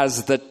known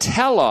as the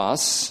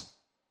telos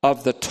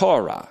of the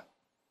Torah,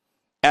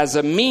 as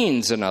a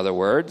means, in other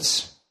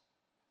words,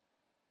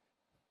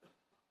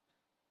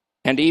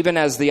 and even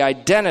as the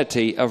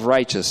identity of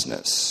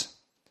righteousness.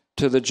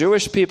 To the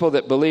Jewish people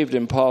that believed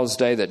in Paul's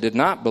day that did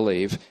not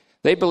believe,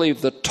 they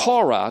believed the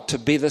Torah to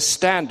be the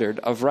standard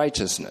of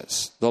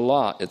righteousness, the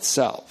law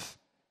itself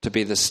to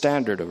be the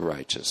standard of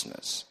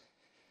righteousness.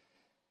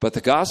 But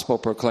the gospel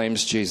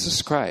proclaims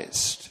Jesus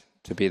Christ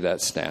to be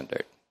that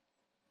standard.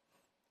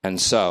 And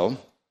so,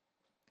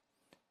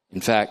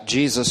 in fact,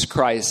 Jesus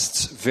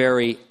Christ's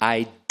very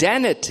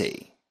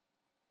identity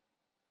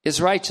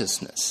is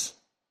righteousness.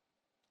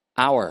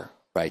 Our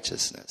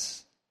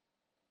righteousness.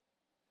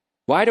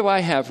 Why do I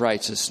have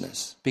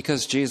righteousness?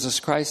 Because Jesus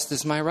Christ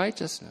is my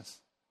righteousness.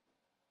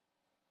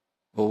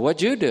 Well,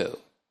 what'd you do?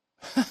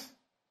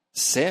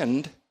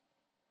 Sinned.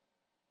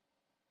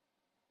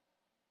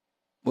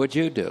 What'd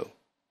you do?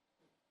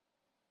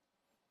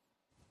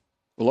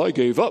 Well, I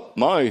gave up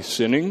my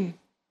sinning.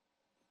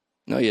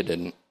 No, you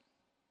didn't.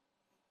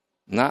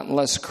 Not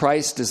unless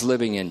Christ is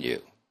living in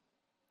you.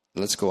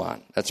 Let's go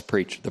on. That's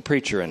the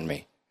preacher in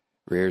me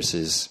rears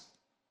his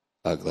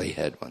ugly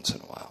head once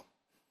in a while.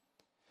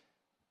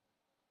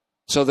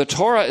 So the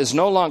Torah is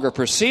no longer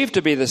perceived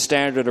to be the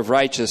standard of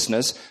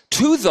righteousness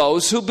to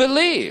those who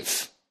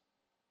believe.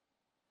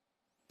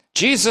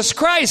 Jesus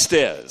Christ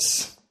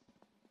is.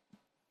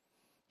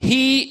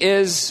 He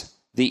is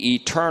the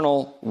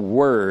eternal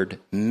Word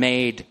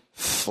made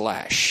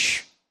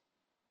flesh.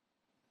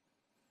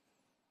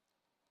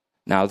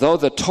 Now, though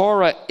the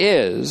Torah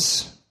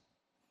is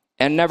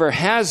and never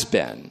has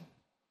been,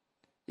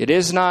 it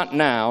is not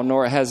now,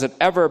 nor has it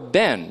ever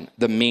been,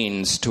 the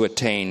means to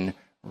attain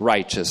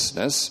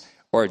righteousness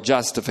or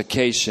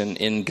justification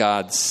in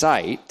God's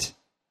sight.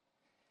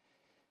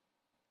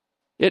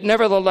 It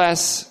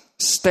nevertheless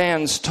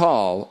stands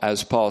tall,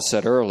 as Paul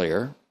said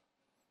earlier,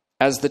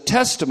 as the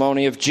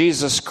testimony of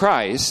Jesus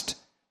Christ,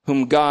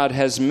 whom God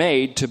has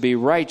made to be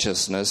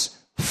righteousness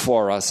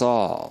for us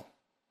all.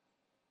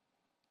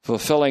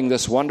 Fulfilling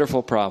this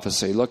wonderful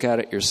prophecy, look at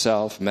it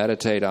yourself,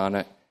 meditate on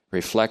it,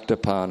 reflect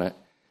upon it,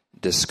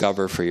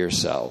 discover for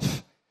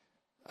yourself.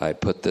 I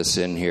put this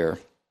in here.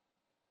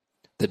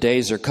 The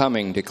days are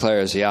coming,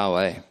 declares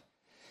Yahweh,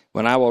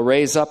 when I will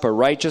raise up a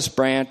righteous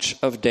branch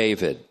of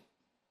David.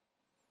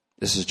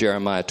 This is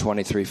Jeremiah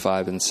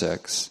 23:5 and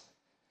 6.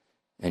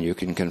 And you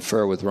can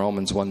confer with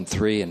Romans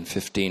 1:3 and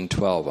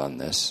 15:12 on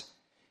this.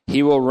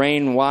 He will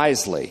reign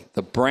wisely.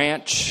 The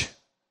branch,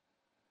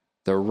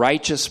 the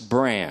righteous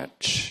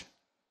branch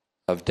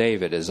of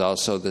David is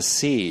also the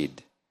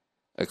seed,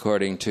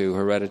 according to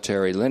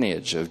hereditary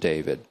lineage of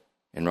David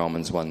in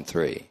Romans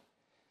 1:3.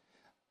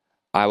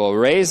 I will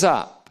raise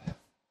up,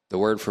 the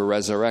word for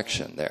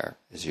resurrection there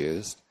is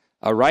used.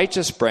 a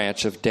righteous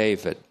branch of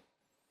David.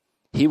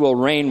 He will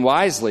reign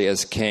wisely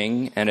as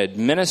king and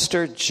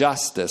administer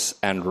justice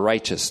and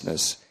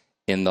righteousness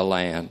in the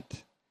land.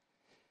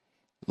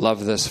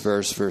 Love this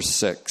verse, verse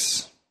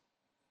 6.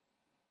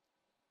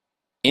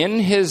 In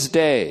his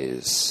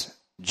days,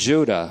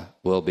 Judah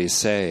will be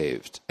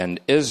saved,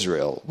 and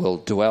Israel will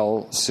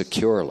dwell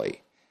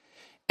securely.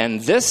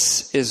 And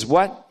this is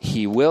what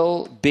he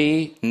will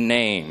be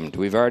named.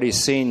 We've already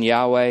seen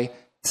Yahweh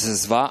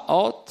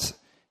Tzvaot.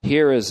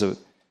 Here is an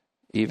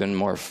even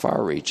more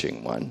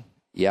far-reaching one.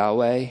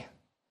 Yahweh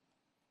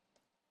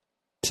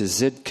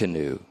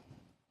Tzidkenu.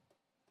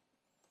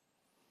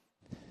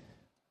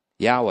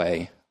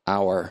 Yahweh,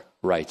 our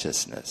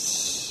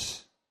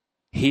righteousness.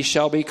 He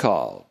shall be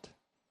called.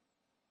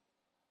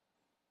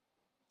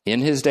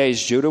 In his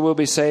days, Judah will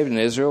be saved and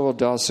Israel will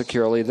dwell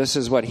securely. This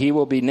is what he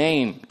will be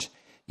named.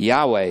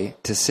 Yahweh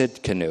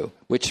Tzidkenu,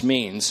 which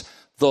means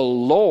the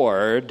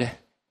Lord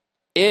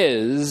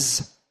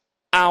is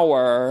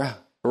our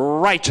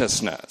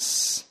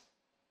righteousness.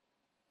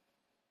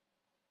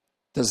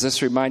 Does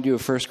this remind you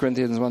of 1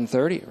 Corinthians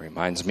 1:30? It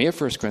reminds me of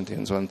 1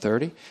 Corinthians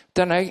 1:30.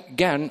 Then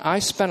I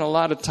spent a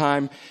lot of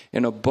time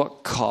in a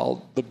book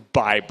called the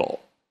Bible.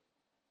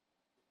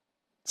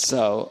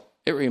 So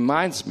it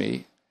reminds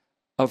me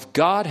of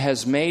God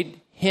has made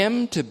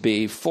him to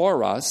be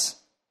for us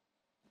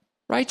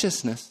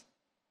righteousness.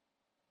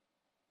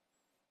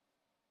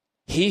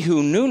 He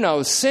who knew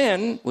no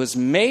sin was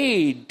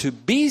made to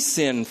be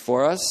sin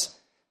for us,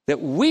 that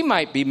we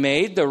might be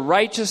made the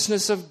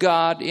righteousness of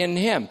God in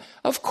him.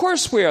 Of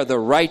course we are the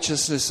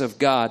righteousness of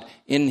God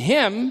in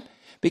him,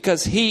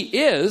 because he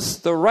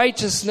is the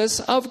righteousness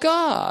of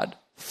God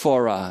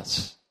for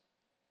us.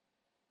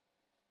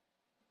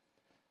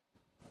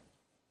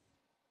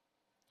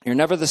 You're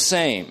never the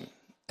same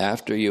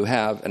after you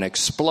have an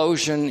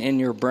explosion in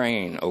your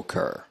brain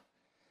occur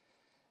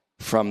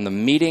from the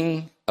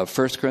meeting of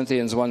 1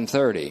 Corinthians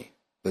 1:30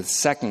 with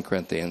 2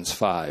 Corinthians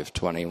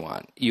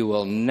 5:21. You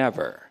will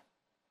never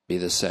be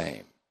the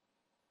same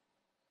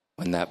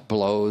when that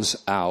blows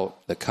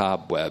out the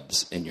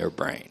cobwebs in your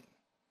brain.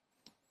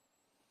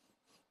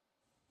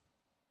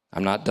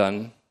 I'm not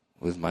done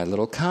with my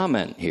little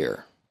comment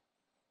here.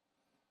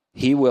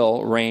 He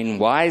will reign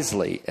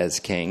wisely as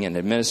king and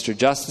administer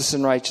justice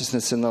and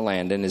righteousness in the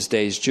land. In his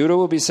days, Judah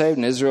will be saved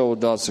and Israel will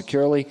dwell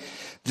securely.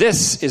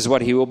 This is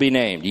what he will be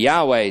named.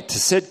 Yahweh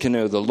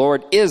Tzidkenu, the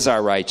Lord is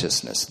our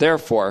righteousness.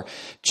 Therefore,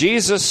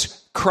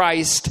 Jesus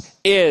Christ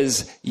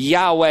is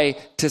Yahweh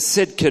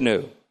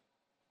Tzidkenu.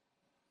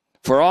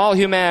 For all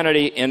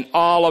humanity in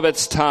all of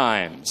its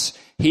times,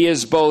 he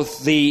is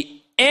both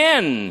the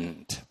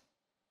end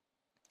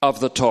of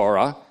the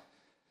Torah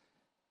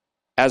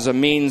as a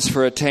means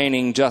for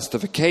attaining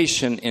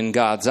justification in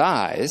God's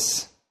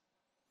eyes,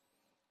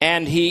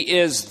 and he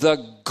is the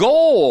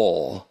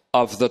goal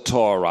of the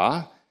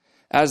Torah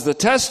as the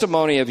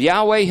testimony of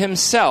Yahweh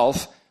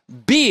himself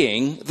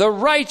being the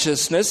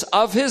righteousness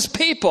of his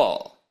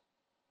people.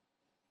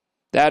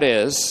 That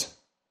is,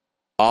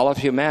 all of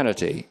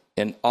humanity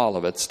in all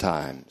of its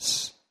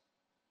times.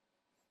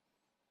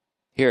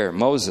 Here,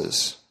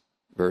 Moses,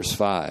 verse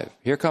 5.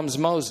 Here comes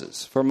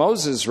Moses. For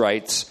Moses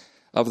writes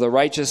of the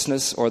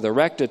righteousness or the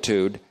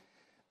rectitude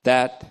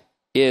that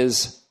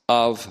is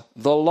of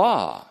the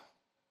law,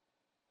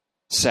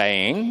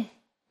 saying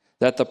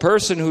that the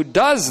person who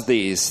does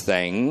these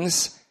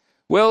things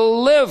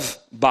will live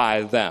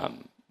by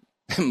them.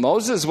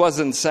 Moses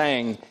wasn't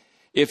saying,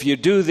 if you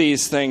do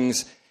these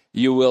things,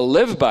 you will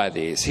live by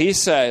these. He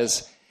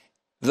says,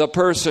 the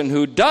person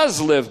who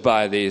does live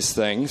by these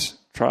things,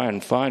 try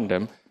and find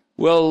him,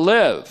 will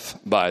live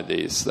by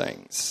these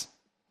things.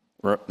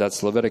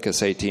 That's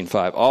Leviticus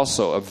 18:5.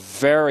 Also a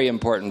very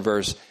important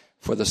verse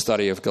for the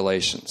study of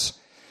Galatians.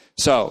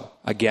 So,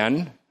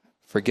 again,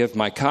 forgive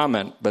my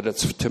comment, but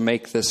it's to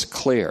make this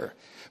clear.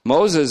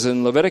 Moses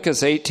in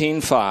Leviticus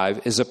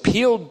 18:5 is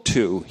appealed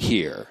to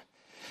here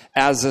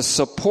as a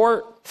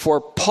support for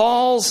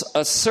Paul's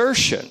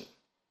assertion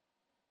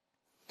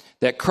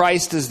that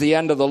Christ is the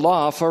end of the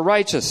law for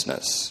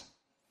righteousness.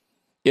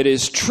 It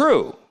is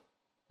true,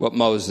 what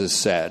Moses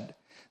said,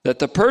 that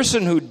the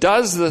person who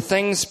does the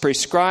things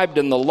prescribed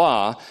in the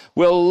law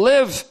will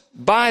live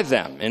by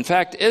them. In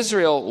fact,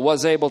 Israel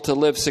was able to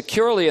live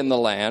securely in the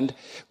land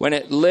when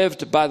it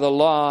lived by the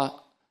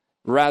law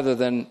rather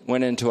than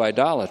went into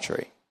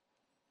idolatry.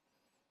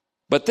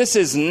 But this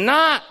is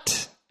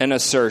not an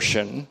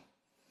assertion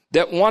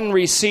that one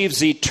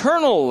receives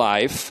eternal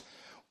life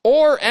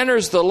or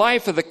enters the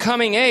life of the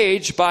coming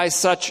age by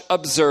such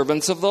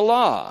observance of the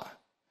law.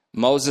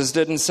 Moses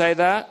didn't say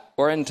that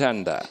or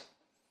intend that.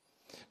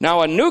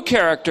 Now, a new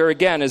character,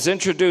 again, is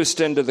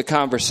introduced into the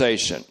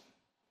conversation.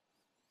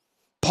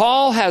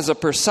 Paul has a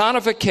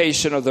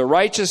personification of the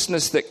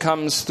righteousness that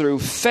comes through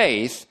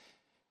faith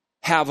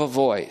have a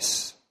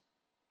voice.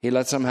 He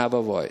lets them have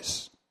a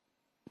voice.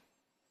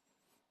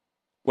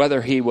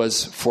 Whether he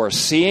was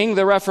foreseeing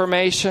the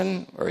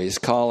Reformation or he's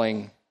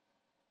calling,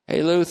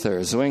 hey,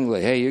 Luther,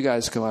 Zwingli, hey, you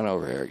guys come on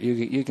over here.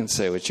 You can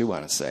say what you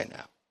want to say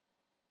now.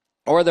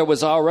 Or there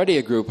was already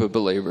a group of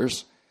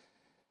believers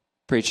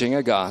preaching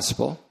a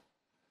gospel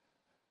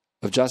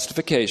of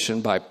justification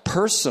by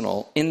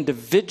personal,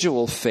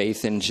 individual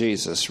faith in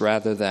Jesus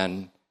rather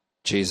than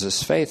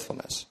Jesus'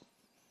 faithfulness.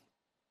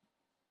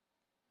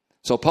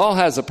 So Paul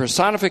has a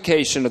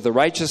personification of the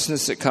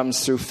righteousness that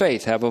comes through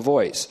faith have a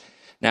voice.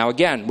 Now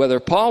again, whether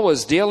Paul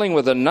was dealing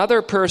with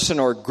another person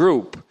or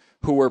group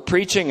who were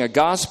preaching a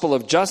gospel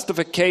of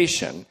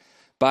justification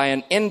by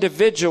an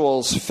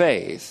individual's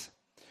faith,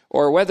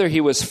 or whether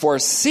he was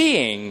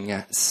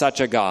foreseeing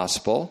such a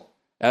gospel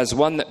as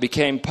one that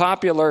became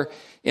popular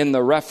in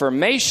the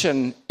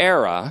Reformation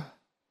era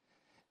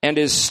and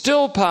is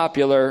still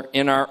popular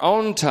in our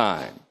own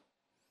time,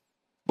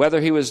 whether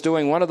he was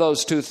doing one of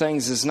those two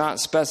things is not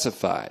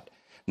specified.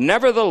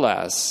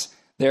 Nevertheless,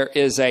 there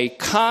is a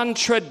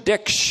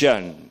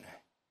contradiction,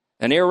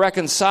 an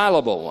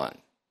irreconcilable one,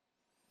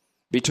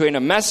 between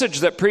a message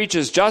that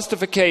preaches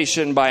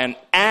justification by an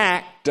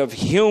act of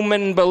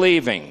human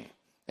believing,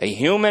 a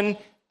human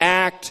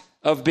act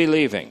of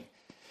believing,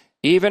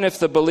 even if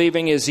the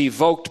believing is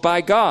evoked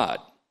by God,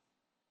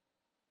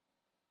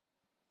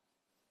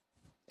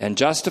 and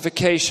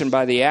justification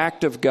by the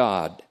act of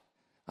God,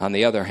 on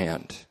the other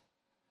hand.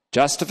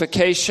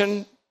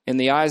 Justification in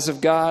the eyes of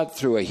God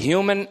through a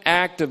human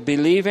act of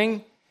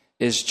believing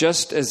is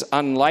just as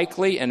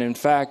unlikely and in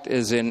fact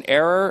is in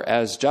error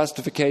as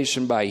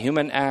justification by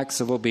human acts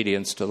of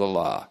obedience to the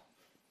law.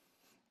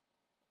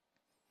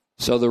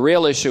 So the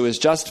real issue is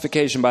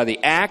justification by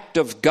the act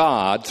of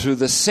God through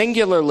the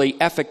singularly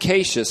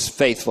efficacious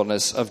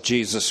faithfulness of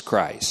Jesus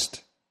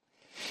Christ.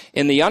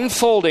 In the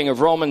unfolding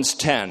of Romans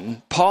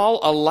 10, Paul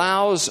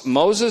allows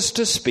Moses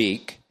to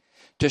speak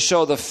to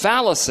show the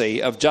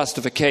fallacy of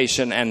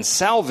justification and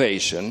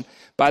salvation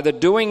by the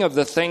doing of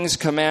the things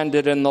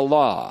commanded in the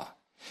law.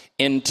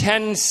 In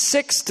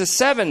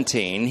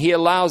 10:6-17, he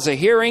allows a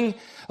hearing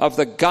of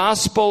the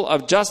gospel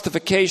of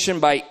justification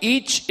by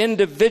each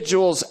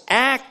individual's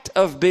act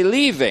of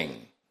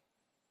believing,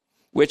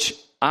 which,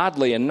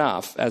 oddly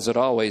enough, as it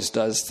always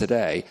does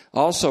today,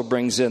 also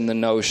brings in the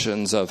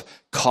notions of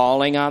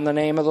calling on the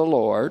name of the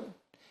Lord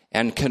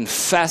and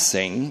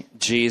confessing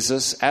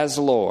Jesus as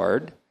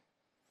Lord,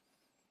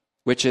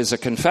 which is a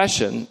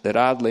confession that,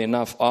 oddly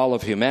enough, all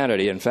of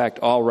humanity, in fact,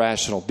 all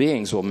rational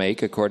beings will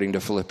make, according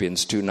to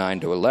Philippians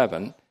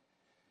 2:9-11,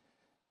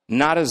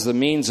 not as the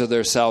means of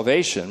their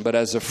salvation, but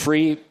as a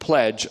free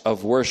pledge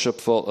of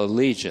worshipful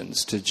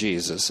allegiance to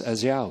Jesus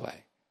as Yahweh.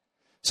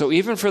 So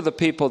even for the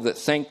people that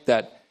think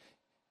that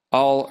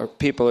all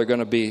people are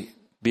going to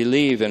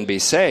believe and be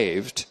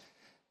saved,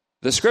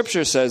 the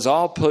Scripture says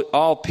all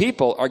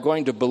people are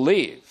going to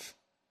believe,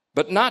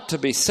 but not to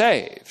be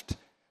saved,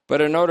 but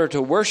in order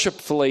to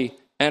worshipfully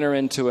enter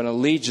into an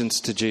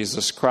allegiance to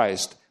Jesus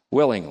Christ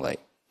willingly.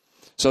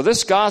 So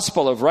this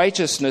gospel of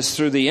righteousness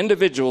through the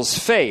individual's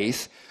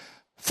faith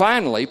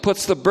finally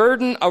puts the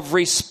burden of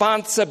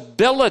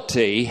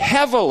responsibility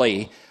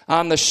heavily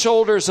on the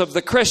shoulders of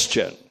the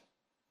Christian,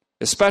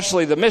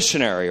 especially the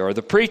missionary or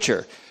the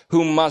preacher,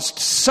 who must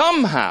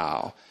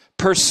somehow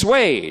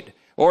persuade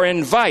or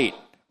invite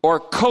or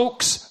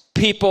coax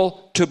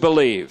people to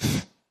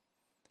believe.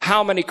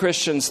 How many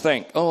Christians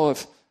think,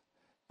 if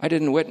I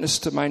didn't witness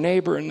to my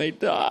neighbor and they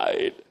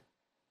died,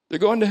 they're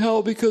going to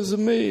hell because of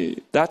me?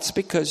 That's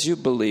because you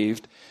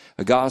believed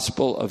a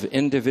gospel of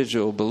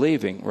individual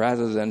believing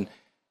rather than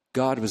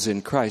God was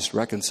in Christ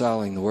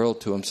reconciling the world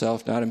to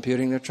himself, not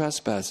imputing their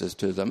trespasses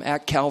to them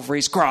at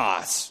Calvary's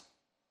cross.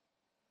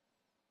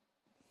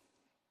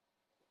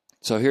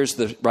 So here's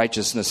the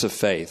righteousness of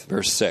faith,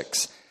 verse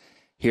 6.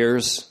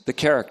 Here's the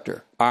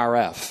character,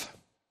 RF,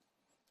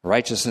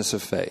 righteousness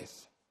of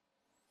faith.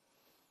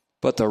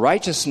 But the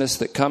righteousness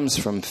that comes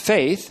from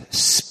faith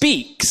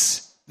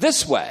speaks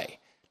this way.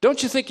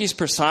 Don't you think he's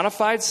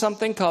personified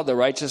something called the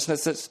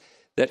righteousness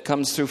that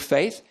comes through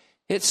faith?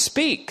 It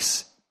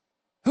speaks.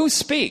 Who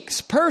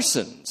speaks?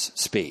 Persons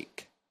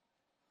speak.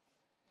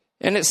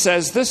 And it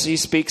says this, he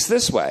speaks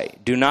this way.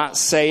 Do not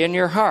say in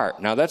your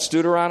heart. Now that's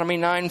Deuteronomy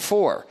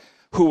 9:4.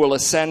 Who will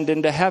ascend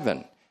into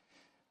heaven?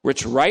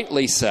 Which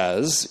rightly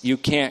says you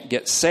can't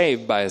get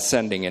saved by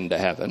ascending into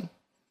heaven.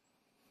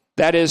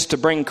 That is to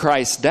bring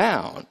Christ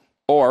down.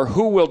 Or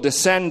who will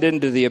descend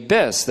into the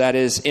abyss? That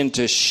is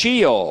into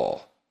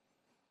Sheol,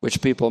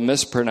 which people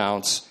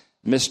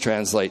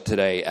mistranslate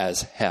today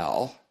as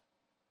hell.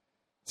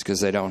 It's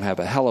because they don't have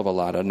a hell of a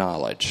lot of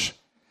knowledge.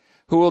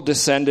 Who will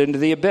descend into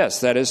the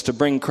abyss? That is to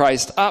bring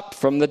Christ up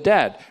from the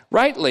dead.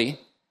 Rightly,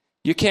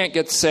 you can't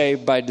get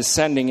saved by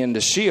descending into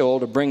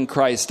Sheol to bring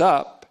Christ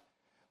up,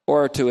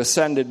 or to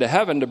ascend into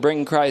heaven to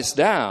bring Christ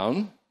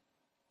down.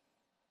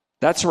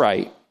 That's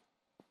right.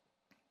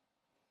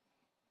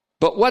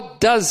 But what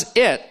does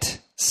it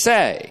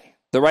say?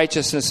 The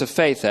righteousness of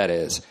faith, that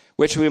is,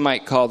 which we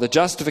might call the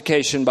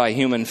justification by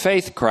human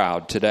faith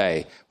crowd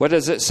today. What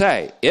does it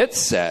say? It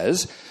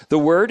says, the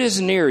word is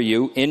near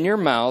you, in your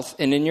mouth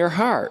and in your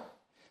heart.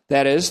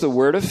 That is the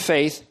word of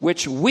faith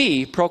which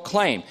we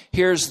proclaim.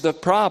 Here's the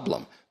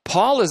problem.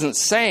 Paul isn't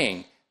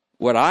saying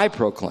what I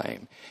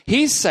proclaim.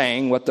 He's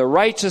saying what the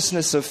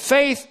righteousness of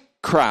faith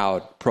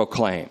crowd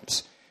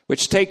proclaims,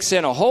 which takes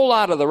in a whole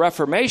lot of the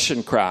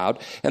Reformation crowd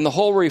and the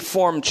whole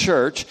Reformed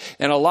church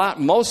and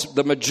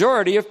the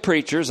majority of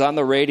preachers on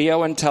the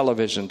radio and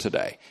television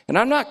today. And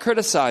I'm not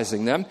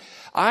criticizing them.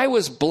 I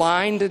was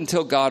blind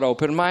until God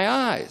opened my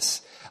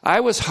eyes. I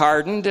was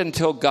hardened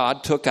until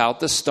God took out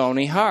the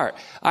stony heart.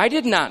 I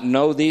did not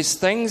know these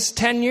things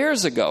 10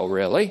 years ago,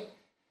 really.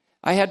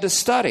 I had to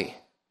study.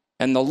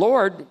 And the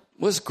Lord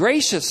was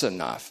gracious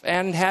enough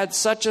and had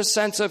such a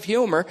sense of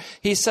humor.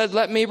 He said,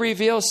 let me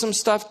reveal some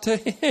stuff to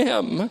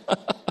him.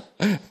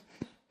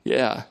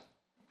 Yeah.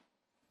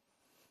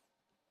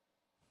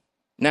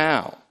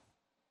 Now,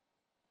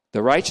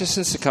 the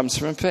righteousness that comes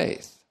from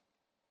faith.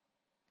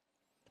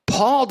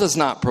 Paul does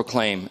not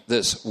proclaim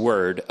this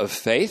word of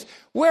faith.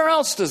 Where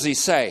else does he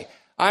say,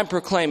 I'm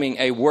proclaiming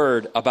a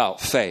word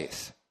about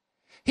faith?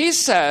 He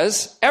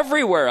says,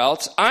 everywhere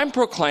else, I'm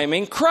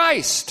proclaiming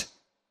Christ.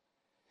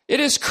 It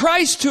is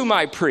Christ whom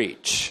I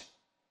preach.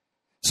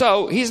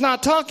 So he's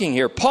not talking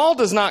here. Paul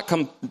does not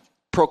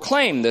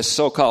proclaim this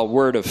so-called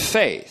word of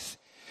faith,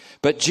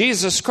 but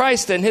Jesus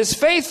Christ and his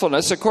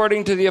faithfulness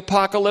according to the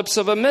apocalypse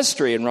of a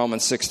mystery in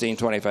Romans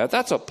 16:25.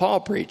 That's what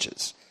Paul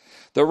preaches.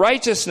 The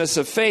righteousness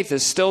of faith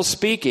is still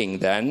speaking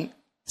then,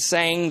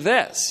 saying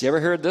this. You ever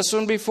heard this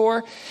one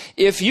before?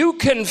 If you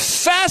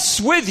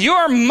confess with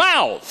your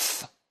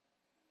mouth.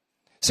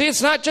 See,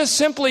 it's not just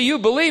simply you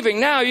believing.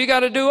 Now you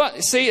got to do,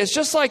 see, it's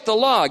just like the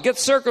law. Get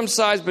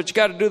circumcised, but you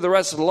got to do the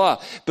rest of the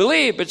law.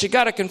 Believe, but you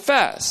got to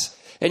confess.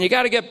 And you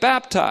got to get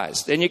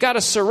baptized. And you got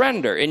to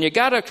surrender. And you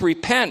got to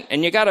repent.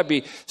 And you got to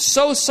be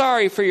so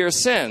sorry for your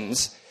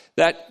sins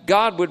that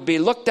God would be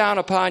looked down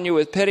upon you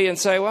with pity and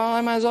say, well,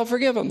 I might as well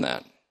forgive him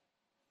then.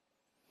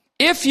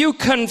 If you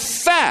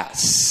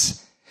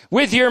confess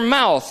with your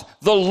mouth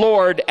the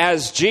Lord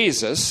as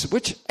Jesus,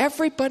 which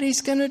everybody's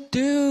going to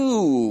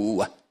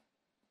do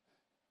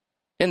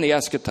in the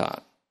eschaton,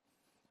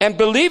 and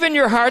believe in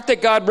your heart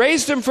that God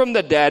raised him from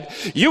the dead,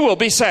 you will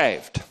be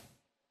saved.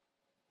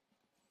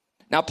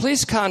 Now,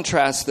 please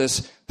contrast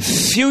this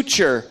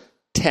future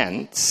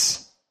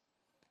tense,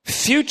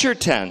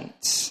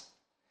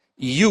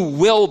 you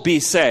will be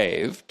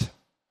saved.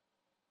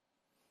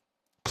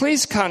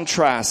 Please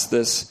contrast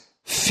this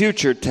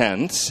future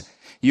tense,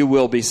 you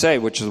will be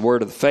saved, which the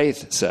word of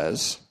faith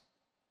says,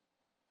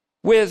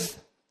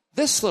 with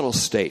this little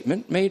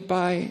statement made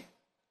by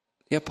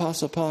the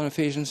Apostle Paul in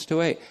Ephesians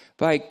 2:8.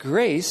 By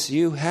grace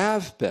you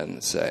have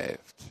been saved.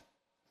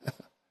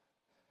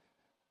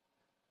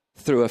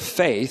 Through a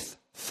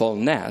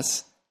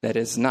faithfulness that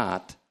is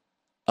not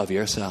of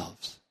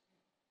yourselves.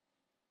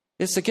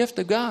 It's the gift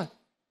of God.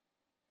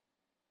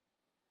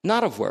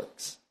 Not of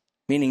works.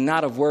 Meaning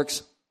not of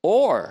works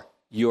or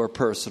your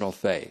personal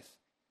faith.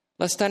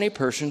 Lest any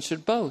person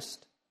should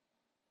boast.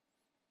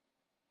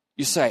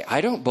 You say,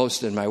 I don't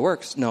boast in my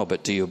works. No,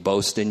 but do you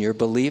boast in your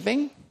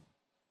believing?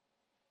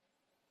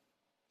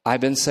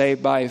 I've been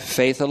saved by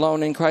faith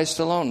alone in Christ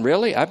alone.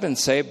 Really? I've been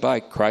saved by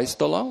Christ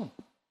alone.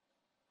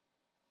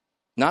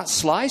 Not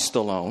sliced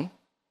alone.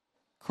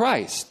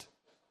 Christ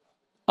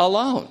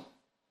alone.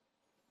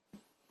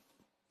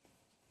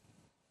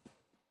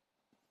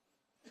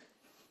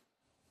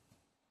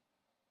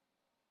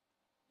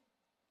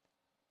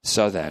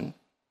 So then,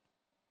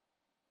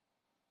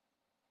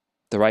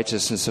 the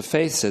righteousness of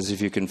faith says if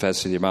you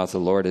confess with your mouth the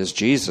Lord as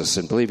Jesus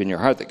and believe in your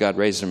heart that God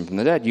raised him from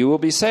the dead, you will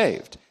be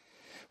saved.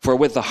 For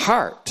with the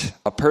heart,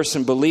 a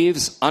person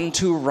believes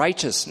unto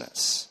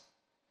righteousness.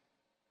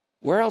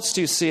 Where else do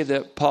you see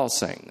that Paul's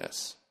saying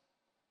this?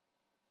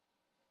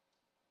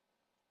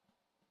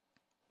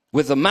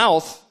 With the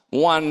mouth,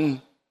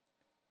 one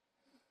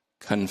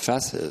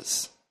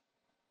confesses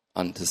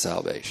unto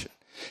salvation.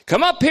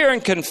 Come up here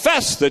and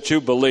confess that you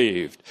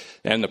believed.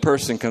 And the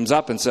person comes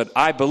up and said,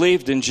 I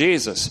believed in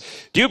Jesus.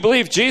 Do you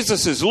believe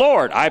Jesus is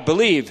Lord? I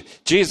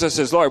believe Jesus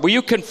is Lord. Will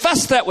you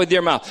confess that with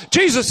your mouth?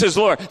 Jesus is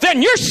Lord.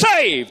 Then you're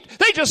saved.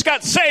 They just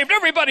got saved.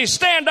 Everybody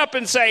stand up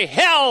and say,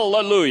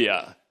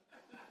 hallelujah.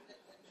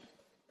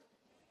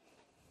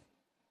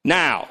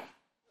 Now,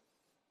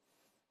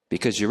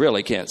 because you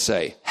really can't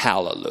say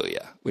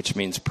hallelujah, which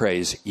means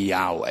praise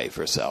Yahweh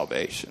for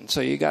salvation.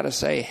 So you got to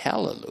say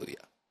hallelujah.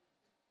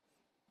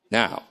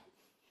 Now,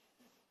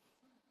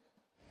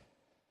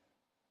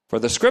 for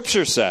the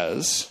scripture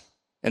says,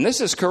 and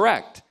this is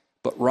correct,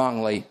 but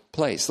wrongly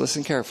placed.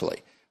 Listen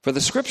carefully. For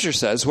the scripture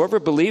says, whoever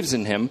believes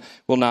in him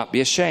will not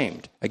be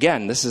ashamed.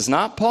 Again, this is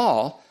not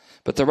Paul,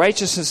 but the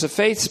righteousness of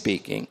faith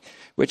speaking,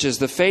 which is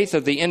the faith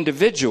of the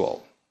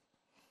individual,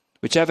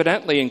 which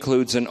evidently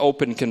includes an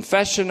open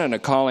confession and a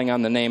calling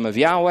on the name of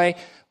Yahweh,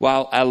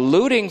 while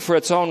alluding for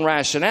its own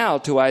rationale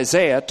to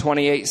Isaiah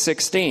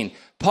 28:16.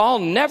 Paul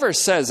never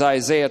says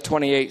Isaiah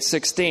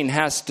 28:16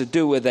 has to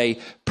do with a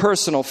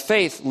personal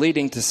faith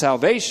leading to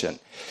salvation.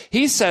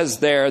 He says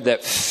there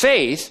that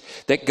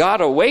faith that God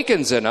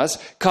awakens in us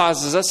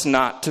causes us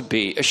not to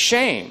be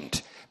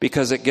ashamed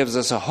because it gives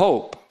us a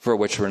hope for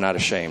which we're not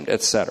ashamed,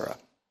 etc.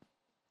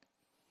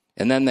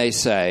 And then they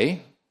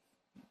say,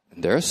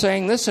 and they're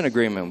saying this in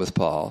agreement with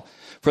Paul,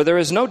 for there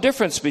is no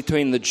difference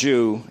between the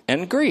Jew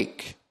and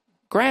Greek.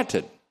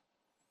 Granted,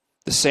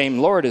 The same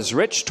Lord is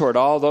rich toward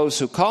all those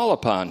who call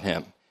upon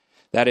him.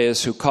 That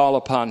is, who call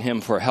upon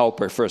him for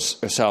help or for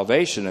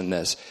salvation in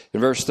this.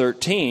 In verse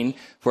 13,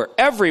 for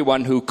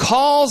everyone who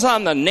calls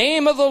on the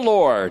name of the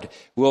Lord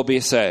will be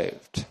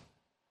saved.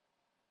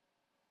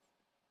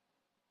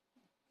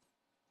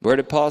 Where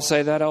did Paul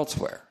say that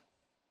elsewhere?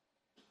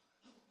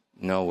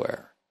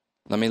 Nowhere.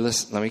 Let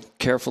me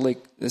carefully,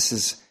 this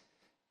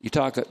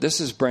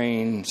is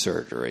brain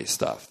surgery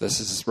stuff. This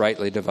is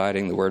rightly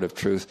dividing the word of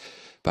truth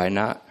by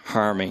not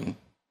harming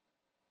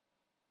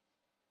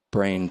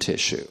brain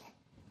tissue.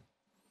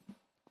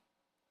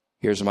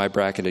 Here's my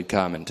bracketed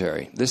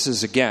commentary. This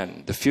is,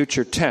 again, the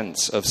future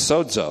tense of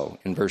sozo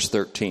in verse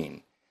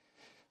 13.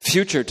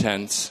 Future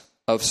tense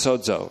of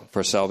sozo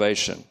for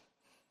salvation.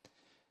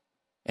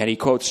 And he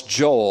quotes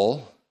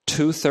Joel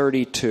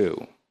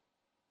 2:32,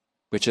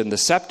 which in the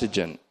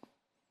Septuagint,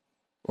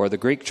 or the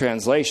Greek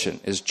translation,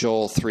 is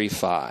Joel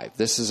 3:5.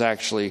 This is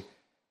actually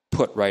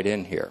put right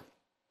in here.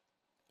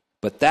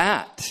 But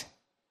that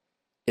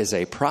is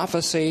a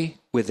prophecy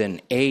with an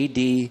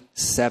AD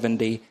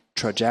 70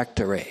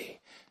 trajectory,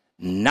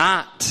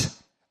 not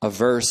a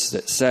verse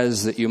that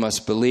says that you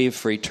must believe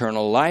for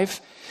eternal life.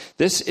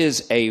 This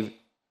is a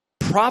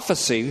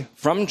prophecy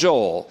from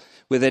Joel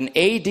with an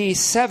AD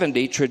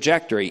 70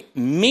 trajectory,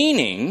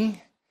 meaning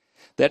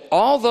that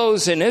all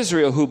those in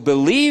Israel who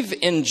believe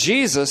in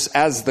Jesus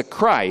as the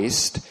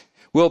Christ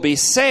will be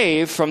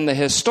saved from the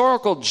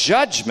historical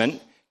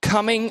judgment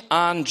coming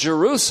on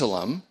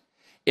Jerusalem,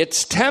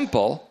 its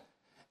temple,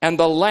 and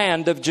the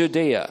land of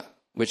Judea,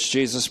 which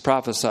Jesus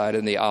prophesied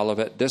in the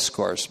Olivet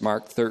Discourse,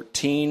 Mark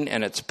 13,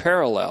 and its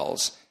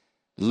parallels,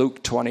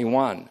 Luke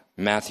 21,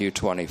 Matthew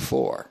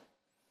 24,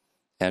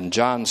 and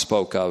John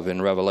spoke of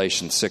in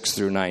Revelation 6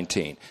 through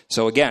 19.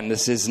 So again,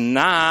 this is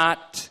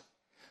not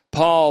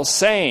Paul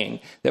saying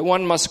that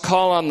one must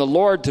call on the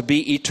Lord to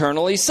be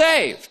eternally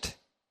saved.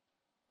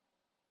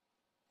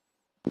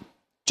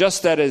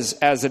 Just that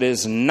as it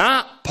is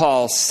not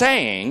Paul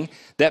saying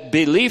that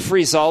belief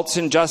results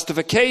in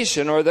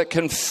justification or that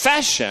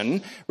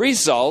confession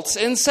results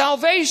in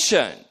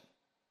salvation.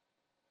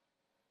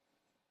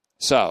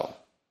 So,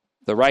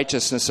 the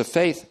righteousness of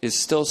faith is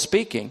still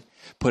speaking,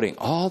 putting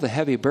all the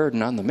heavy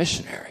burden on the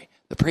missionary,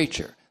 the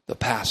preacher, the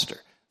pastor,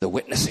 the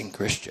witnessing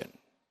Christian.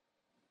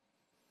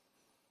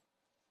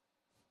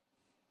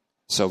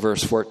 So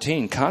verse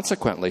 14,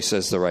 consequently,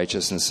 says the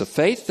righteousness of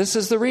faith. This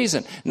is the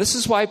reason. And this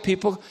is why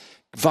people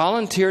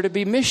volunteer to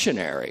be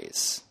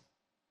missionaries.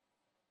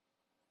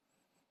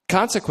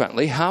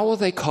 Consequently, how will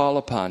they call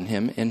upon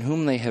him in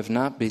whom they have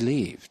not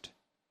believed?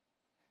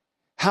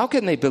 How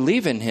can they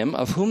believe in him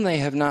of whom they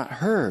have not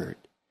heard?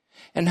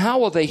 And how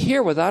will they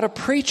hear without a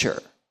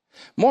preacher?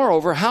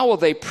 Moreover, how will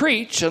they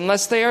preach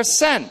unless they are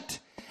sent?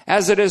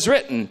 As it is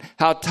written,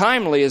 how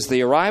timely is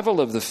the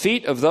arrival of the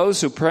feet of those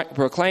who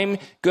proclaim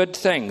good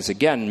things.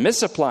 Again,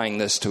 misapplying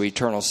this to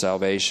eternal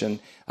salvation,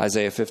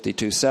 Isaiah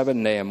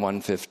 52:7, Nahum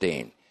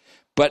 1:15.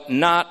 But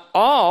not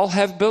all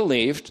have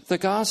believed the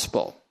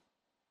gospel.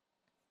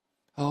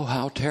 Oh,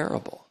 how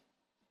terrible.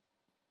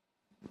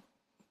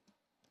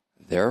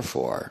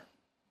 Therefore,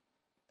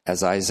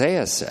 as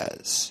Isaiah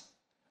says,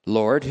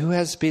 Lord, who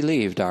has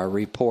believed our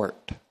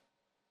report?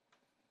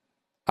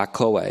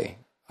 Akoe,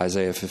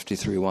 Isaiah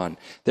 53:1.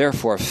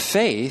 Therefore,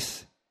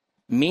 faith,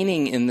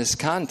 meaning in this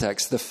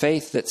context, the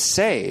faith that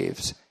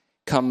saves,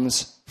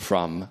 comes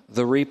from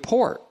the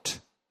report.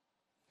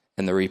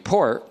 And the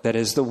report that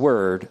is the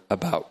word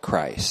about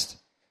Christ.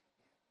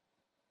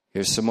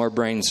 Here's some more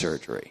brain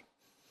surgery.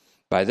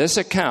 By this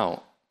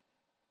account,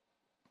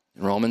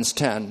 in Romans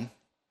 10,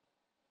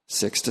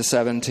 6 to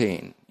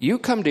 17, you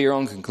come to your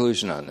own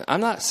conclusion on it.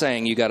 I'm not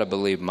saying you got to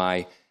believe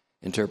my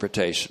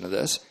interpretation of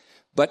this,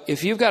 but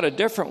if you've got a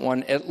different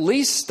one, at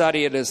least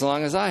study it as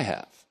long as I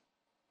have.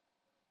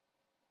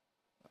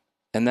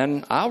 And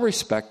then I'll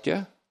respect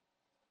you.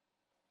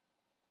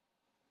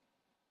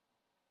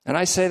 And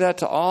I say that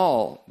to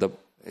all,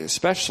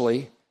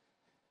 especially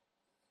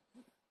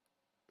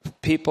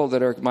people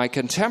that are my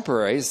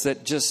contemporaries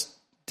that just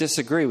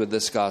disagree with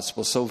this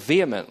gospel so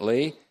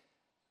vehemently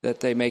that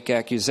they make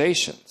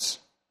accusations.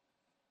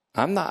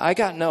 I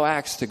got no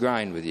axe to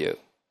grind with you.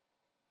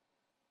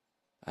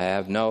 I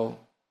have no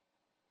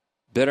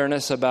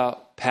bitterness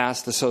about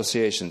past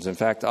associations. In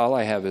fact, all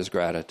I have is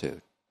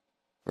gratitude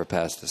for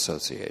past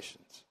associations.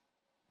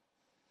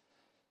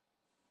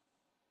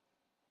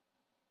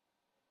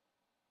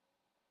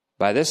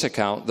 By this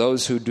account,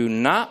 those who do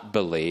not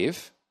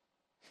believe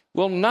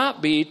will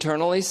not be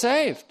eternally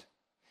saved.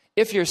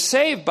 If you're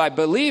saved by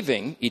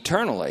believing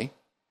eternally,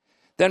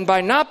 then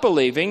by not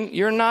believing,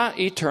 you're not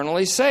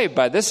eternally saved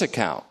by this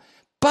account.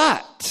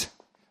 But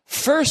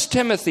 1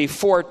 Timothy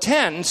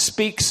 4:10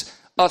 speaks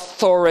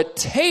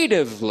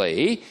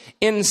authoritatively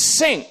in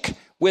sync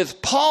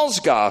with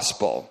Paul's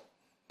gospel,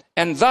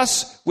 and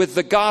thus with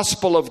the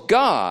gospel of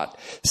God,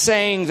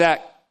 saying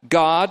that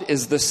God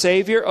is the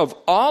Savior of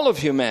all of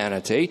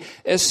humanity,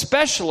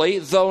 especially,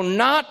 though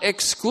not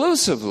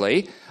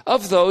exclusively,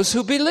 of those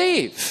who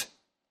believe.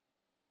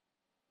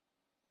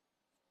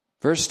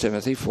 1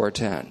 Timothy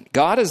 4:10.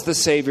 God is the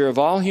Savior of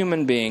all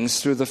human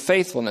beings through the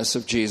faithfulness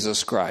of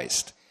Jesus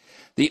Christ.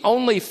 The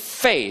only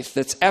faith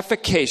that's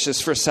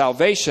efficacious for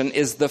salvation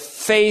is the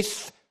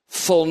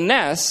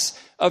faithfulness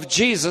of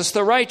Jesus,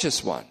 the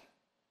righteous one.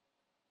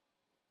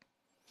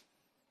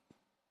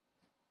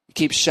 You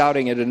keep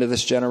shouting it into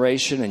this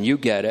generation and you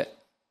get it,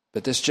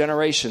 but this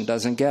generation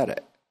doesn't get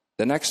it.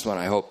 The next one,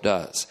 I hope,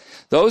 does.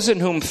 Those in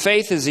whom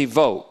faith is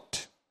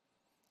evoked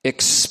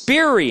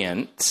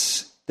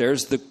experience,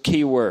 there's the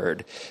key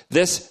word,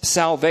 this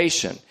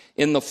salvation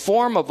in the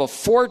form of a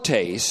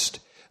foretaste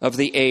of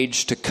the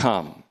age to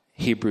come.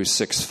 Hebrews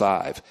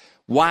 6:5.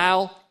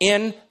 While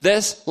in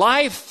this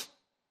life.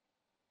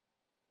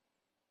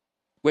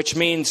 Which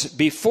means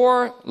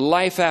before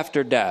life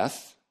after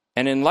death.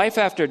 And in life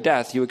after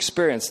death, you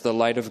experience the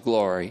light of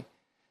glory.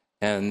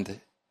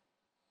 And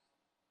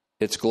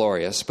it's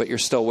glorious. But you're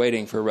still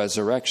waiting for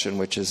resurrection,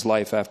 which is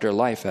life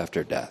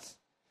after death.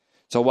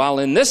 So while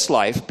in this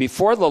life,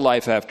 before the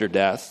life after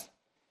death,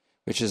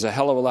 which is a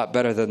hell of a lot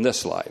better than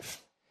this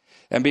life.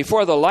 And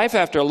before the life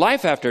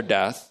after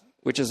death,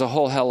 which is a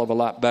whole hell of a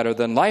lot better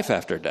than life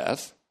after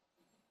death,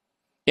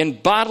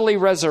 in bodily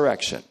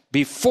resurrection,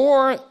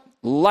 before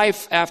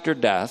life after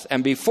death,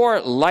 and before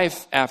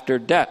life after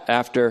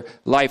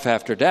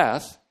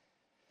death,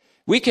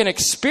 we can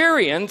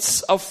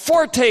experience a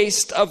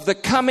foretaste of the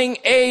coming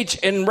age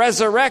in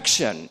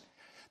resurrection.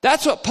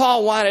 That's what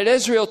Paul wanted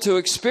Israel to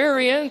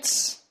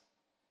experience.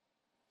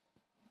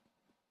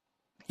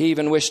 He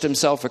even wished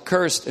himself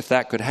accursed if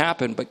that could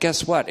happen, but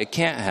guess what? It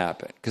can't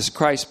happen because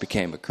Christ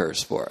became a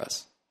curse for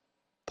us.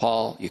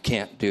 Paul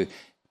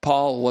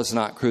was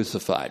not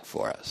crucified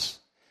for us.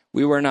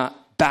 We were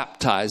not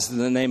baptized in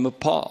the name of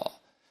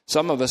Paul.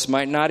 Some of us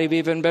might not have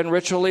even been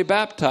ritually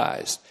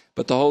baptized,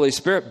 but the Holy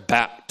Spirit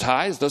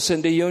baptized us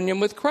into union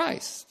with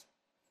Christ.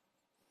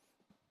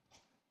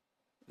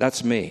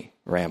 That's me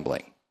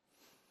rambling.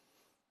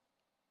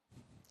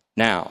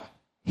 Now,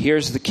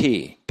 here's the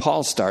key.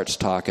 Paul starts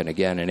talking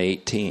again in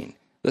 18.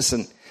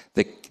 Listen,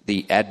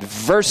 the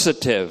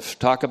adversative,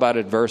 talk about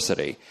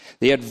adversity.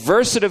 The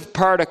adversative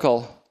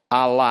particle,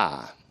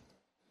 Allah.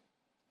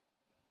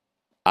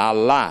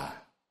 Allah.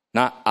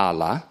 Not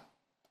Allah.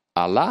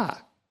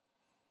 Allah.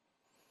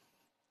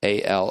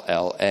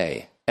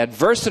 A-L-L-A.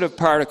 Adversative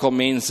particle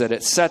means that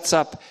it sets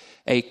up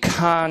a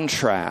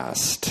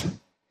contrast.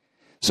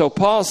 So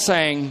Paul's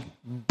saying,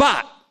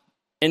 but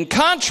in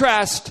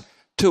contrast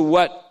to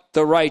what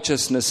the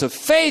righteousness of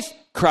faith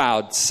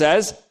crowd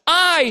says,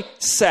 I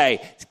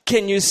say.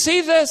 Can you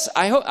see this?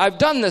 I've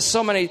done this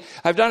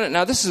I've done it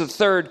now. This is the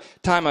third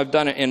time I've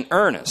done it in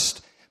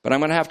earnest, but I'm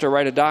going to have to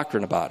write a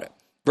doctrine about it.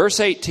 Verse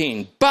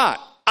 18,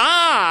 but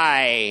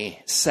I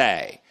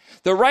say,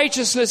 the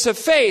righteousness of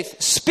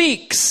faith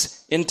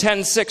speaks in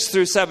 10:6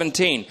 through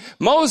 17.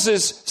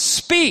 Moses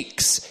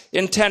speaks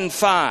in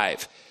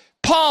 10:5.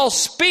 Paul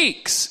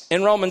speaks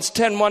in Romans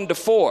 10:1 to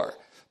 4.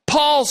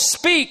 Paul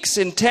speaks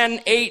in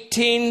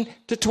 10:18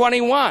 to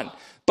 21.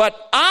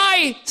 But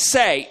I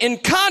say, in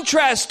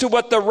contrast to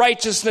what the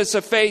righteousness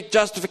of faith,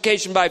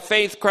 justification by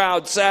faith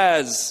crowd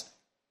says,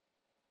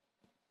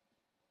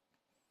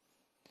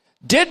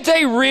 did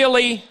they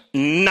really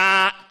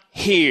not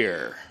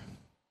hear?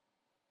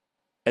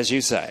 As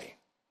you say.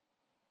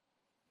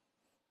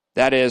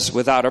 That is,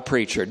 without a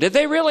preacher. Did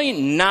they really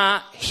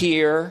not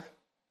hear?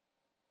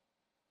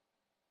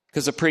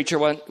 Because the preacher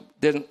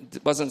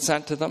wasn't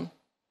sent to them?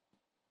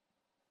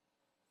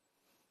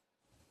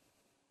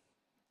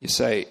 You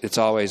say, it's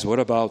always, what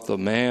about the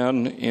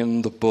man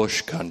in the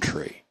bush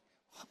country?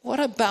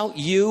 What about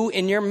you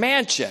in your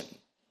mansion?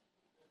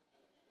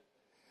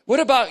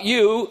 What about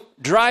you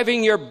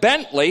driving your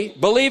Bentley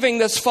believing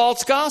this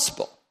false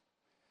gospel?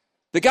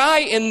 The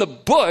guy in the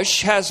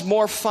bush has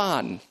more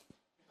fun.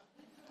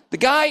 The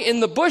guy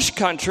in the bush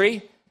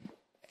country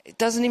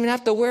doesn't even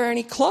have to wear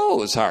any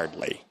clothes,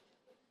 hardly.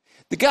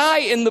 The guy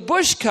in the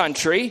bush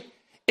country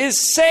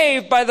is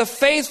saved by the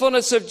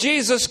faithfulness of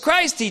Jesus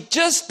Christ. He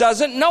just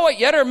doesn't know it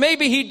yet, or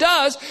maybe he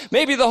does.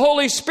 Maybe the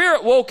Holy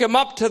Spirit woke him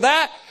up to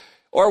that,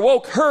 or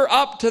woke her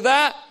up to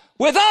that,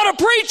 without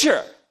a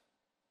preacher.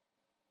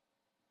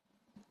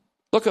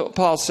 Look at what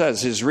Paul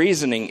says. His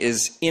reasoning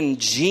is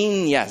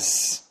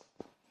ingenious.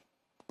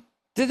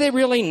 Did they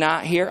really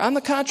not hear? On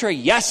the contrary,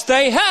 yes,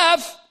 they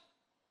have.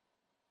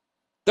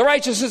 The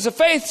righteousness of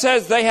faith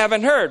says they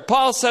haven't heard.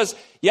 Paul says,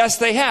 yes,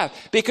 they have.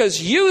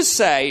 Because you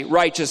say,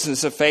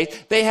 righteousness of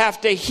faith, they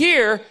have to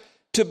hear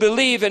to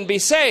believe and be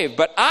saved.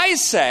 But I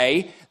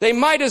say, they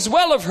might as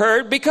well have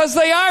heard because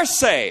they are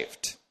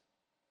saved.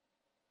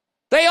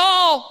 They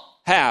all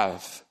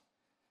have.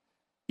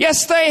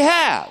 Yes, they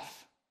have.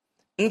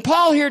 And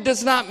Paul here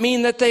does not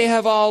mean that they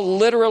have all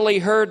literally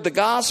heard the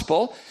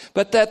gospel,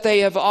 but that they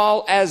have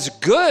all as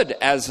good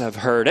as have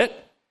heard it,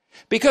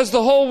 because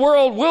the whole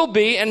world will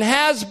be and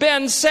has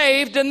been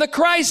saved in the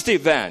Christ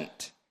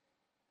event.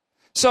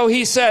 So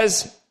he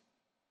says,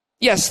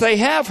 yes, they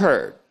have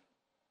heard.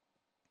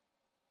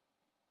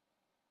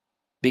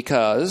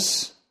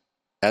 Because,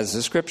 as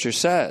the scripture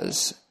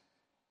says,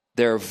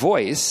 their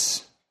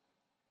voice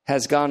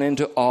has gone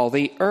into all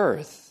the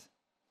earth.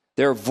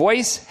 Their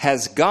voice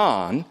has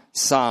gone,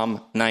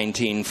 Psalm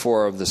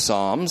 19:4 of the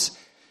Psalms,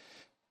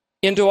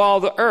 into all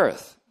the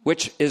earth,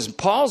 which is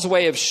Paul's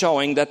way of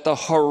showing that the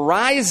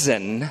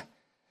horizon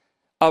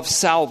of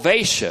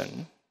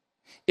salvation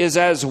is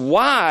as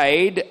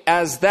wide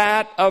as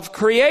that of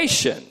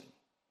creation.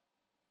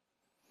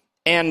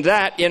 And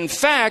that, in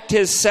fact,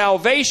 his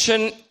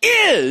salvation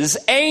is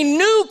a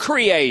new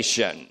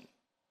creation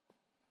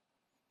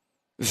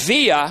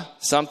via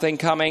something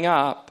coming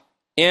up,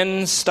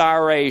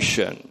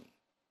 instauration,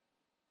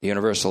 the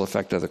universal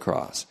effect of the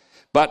cross.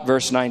 But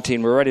verse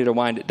 19, we're ready to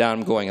wind it down.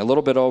 I'm going a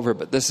little bit over,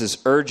 but this is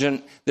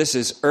urgent. This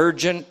is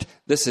urgent.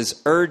 This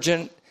is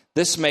urgent.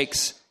 This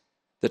makes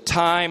the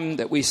time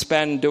that we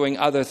spend doing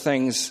other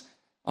things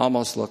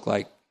almost look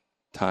like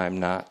time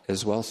not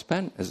as well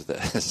spent as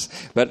this.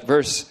 But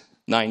verse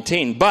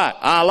 19, but,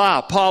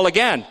 Paul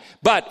again,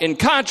 but in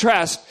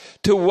contrast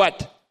to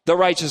what the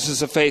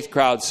righteousness of faith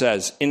crowd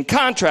says, in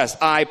contrast,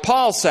 I,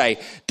 Paul, say,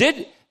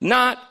 did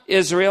not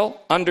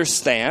Israel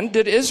understand?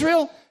 Did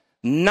Israel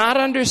not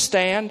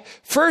understand?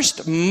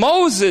 First,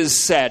 Moses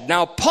said,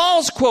 now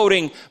Paul's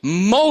quoting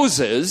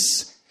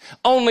Moses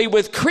only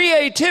with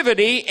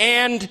creativity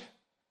and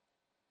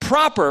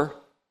proper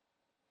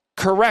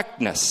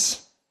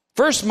correctness.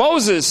 First,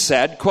 Moses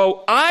said,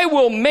 quote, I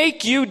will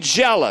make you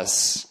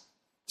jealous.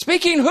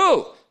 Speaking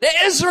who?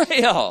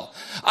 Israel.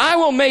 I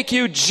will make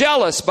you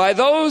jealous by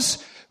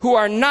those who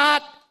are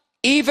not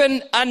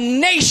even a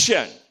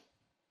nation.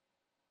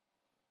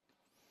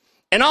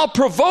 And I'll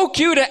provoke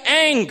you to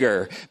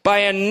anger by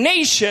a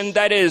nation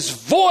that is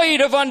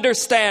void of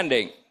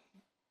understanding,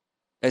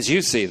 as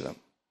you see them.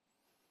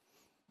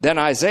 Then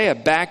Isaiah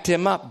backed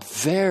him up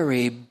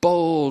very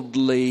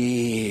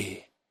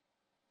boldly.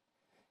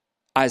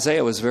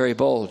 Isaiah was very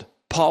bold.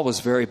 Paul was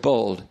very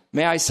bold.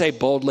 May I say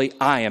boldly,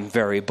 I am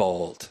very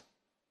bold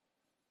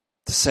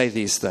to say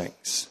these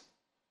things.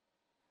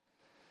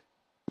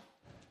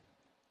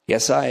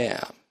 Yes, I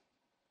am.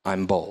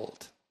 I'm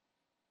bold.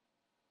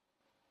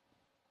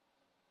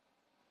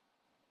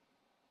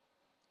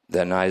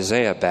 Then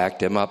Isaiah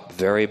backed him up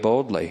very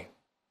boldly.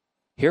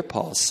 Here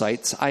Paul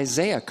cites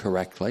Isaiah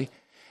correctly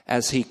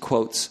as he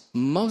quotes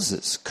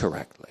Moses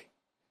correctly,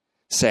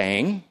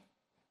 saying,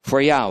 for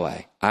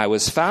Yahweh, I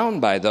was found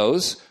by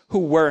those who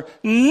were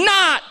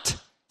not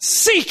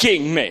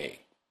seeking me.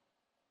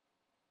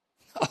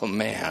 Oh,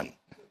 man.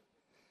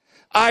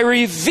 I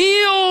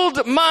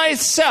revealed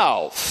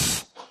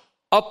myself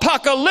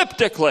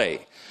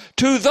apocalyptically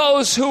to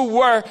those who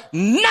were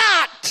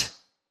not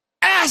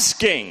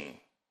asking.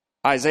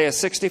 Isaiah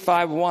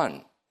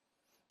 65:1.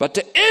 But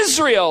to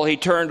Israel he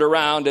turned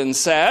around and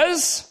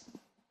says,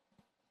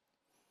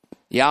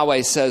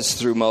 Yahweh says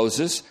through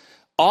Moses,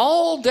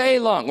 all day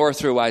long, or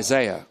through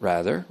Isaiah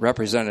rather,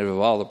 representative of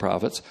all the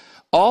prophets,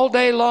 all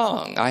day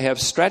long I have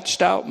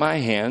stretched out my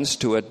hands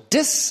to a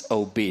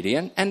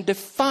disobedient and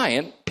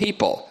defiant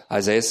people.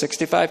 Isaiah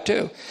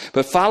 65:2.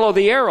 But follow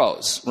the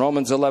arrows.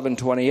 Romans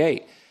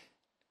 11:28.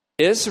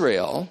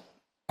 Israel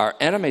are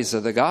enemies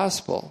of the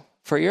gospel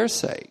for your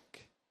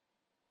sake,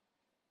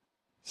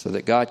 so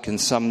that God can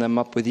sum them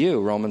up with you.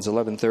 Romans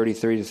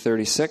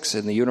 11:33-36,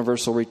 in the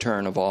universal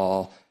return of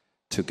all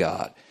to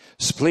God.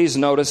 So please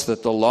notice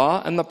that the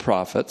law and the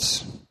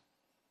prophets,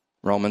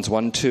 Romans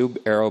 1:2,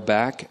 arrow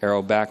back,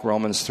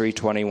 Romans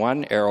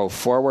 3:21, arrow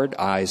forward,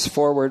 eyes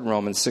forward,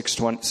 Romans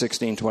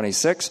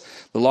 16:26.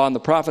 The law and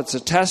the prophets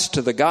attest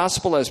to the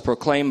gospel as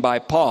proclaimed by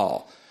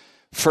Paul.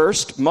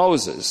 First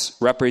Moses,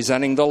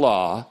 representing the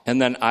law,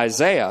 and then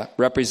Isaiah,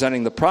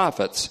 representing the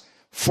prophets,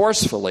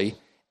 forcefully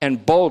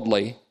and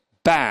boldly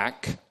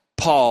back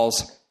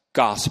Paul's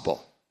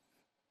gospel.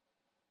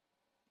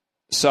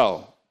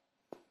 So,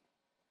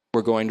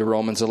 we're going to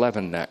Romans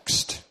 11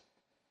 next.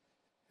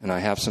 And I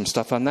have some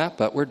stuff on that,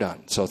 but we're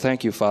done. So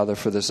thank you, Father,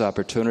 for this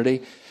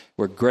opportunity.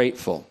 We're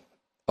grateful.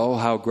 Oh,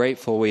 how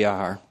grateful we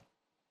are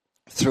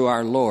through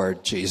our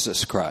Lord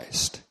Jesus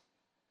Christ.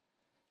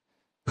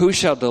 Who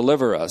shall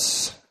deliver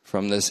us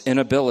from this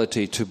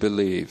inability to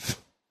believe?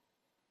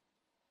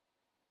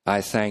 I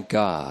thank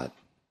God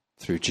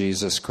through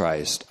Jesus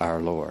Christ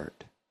our Lord.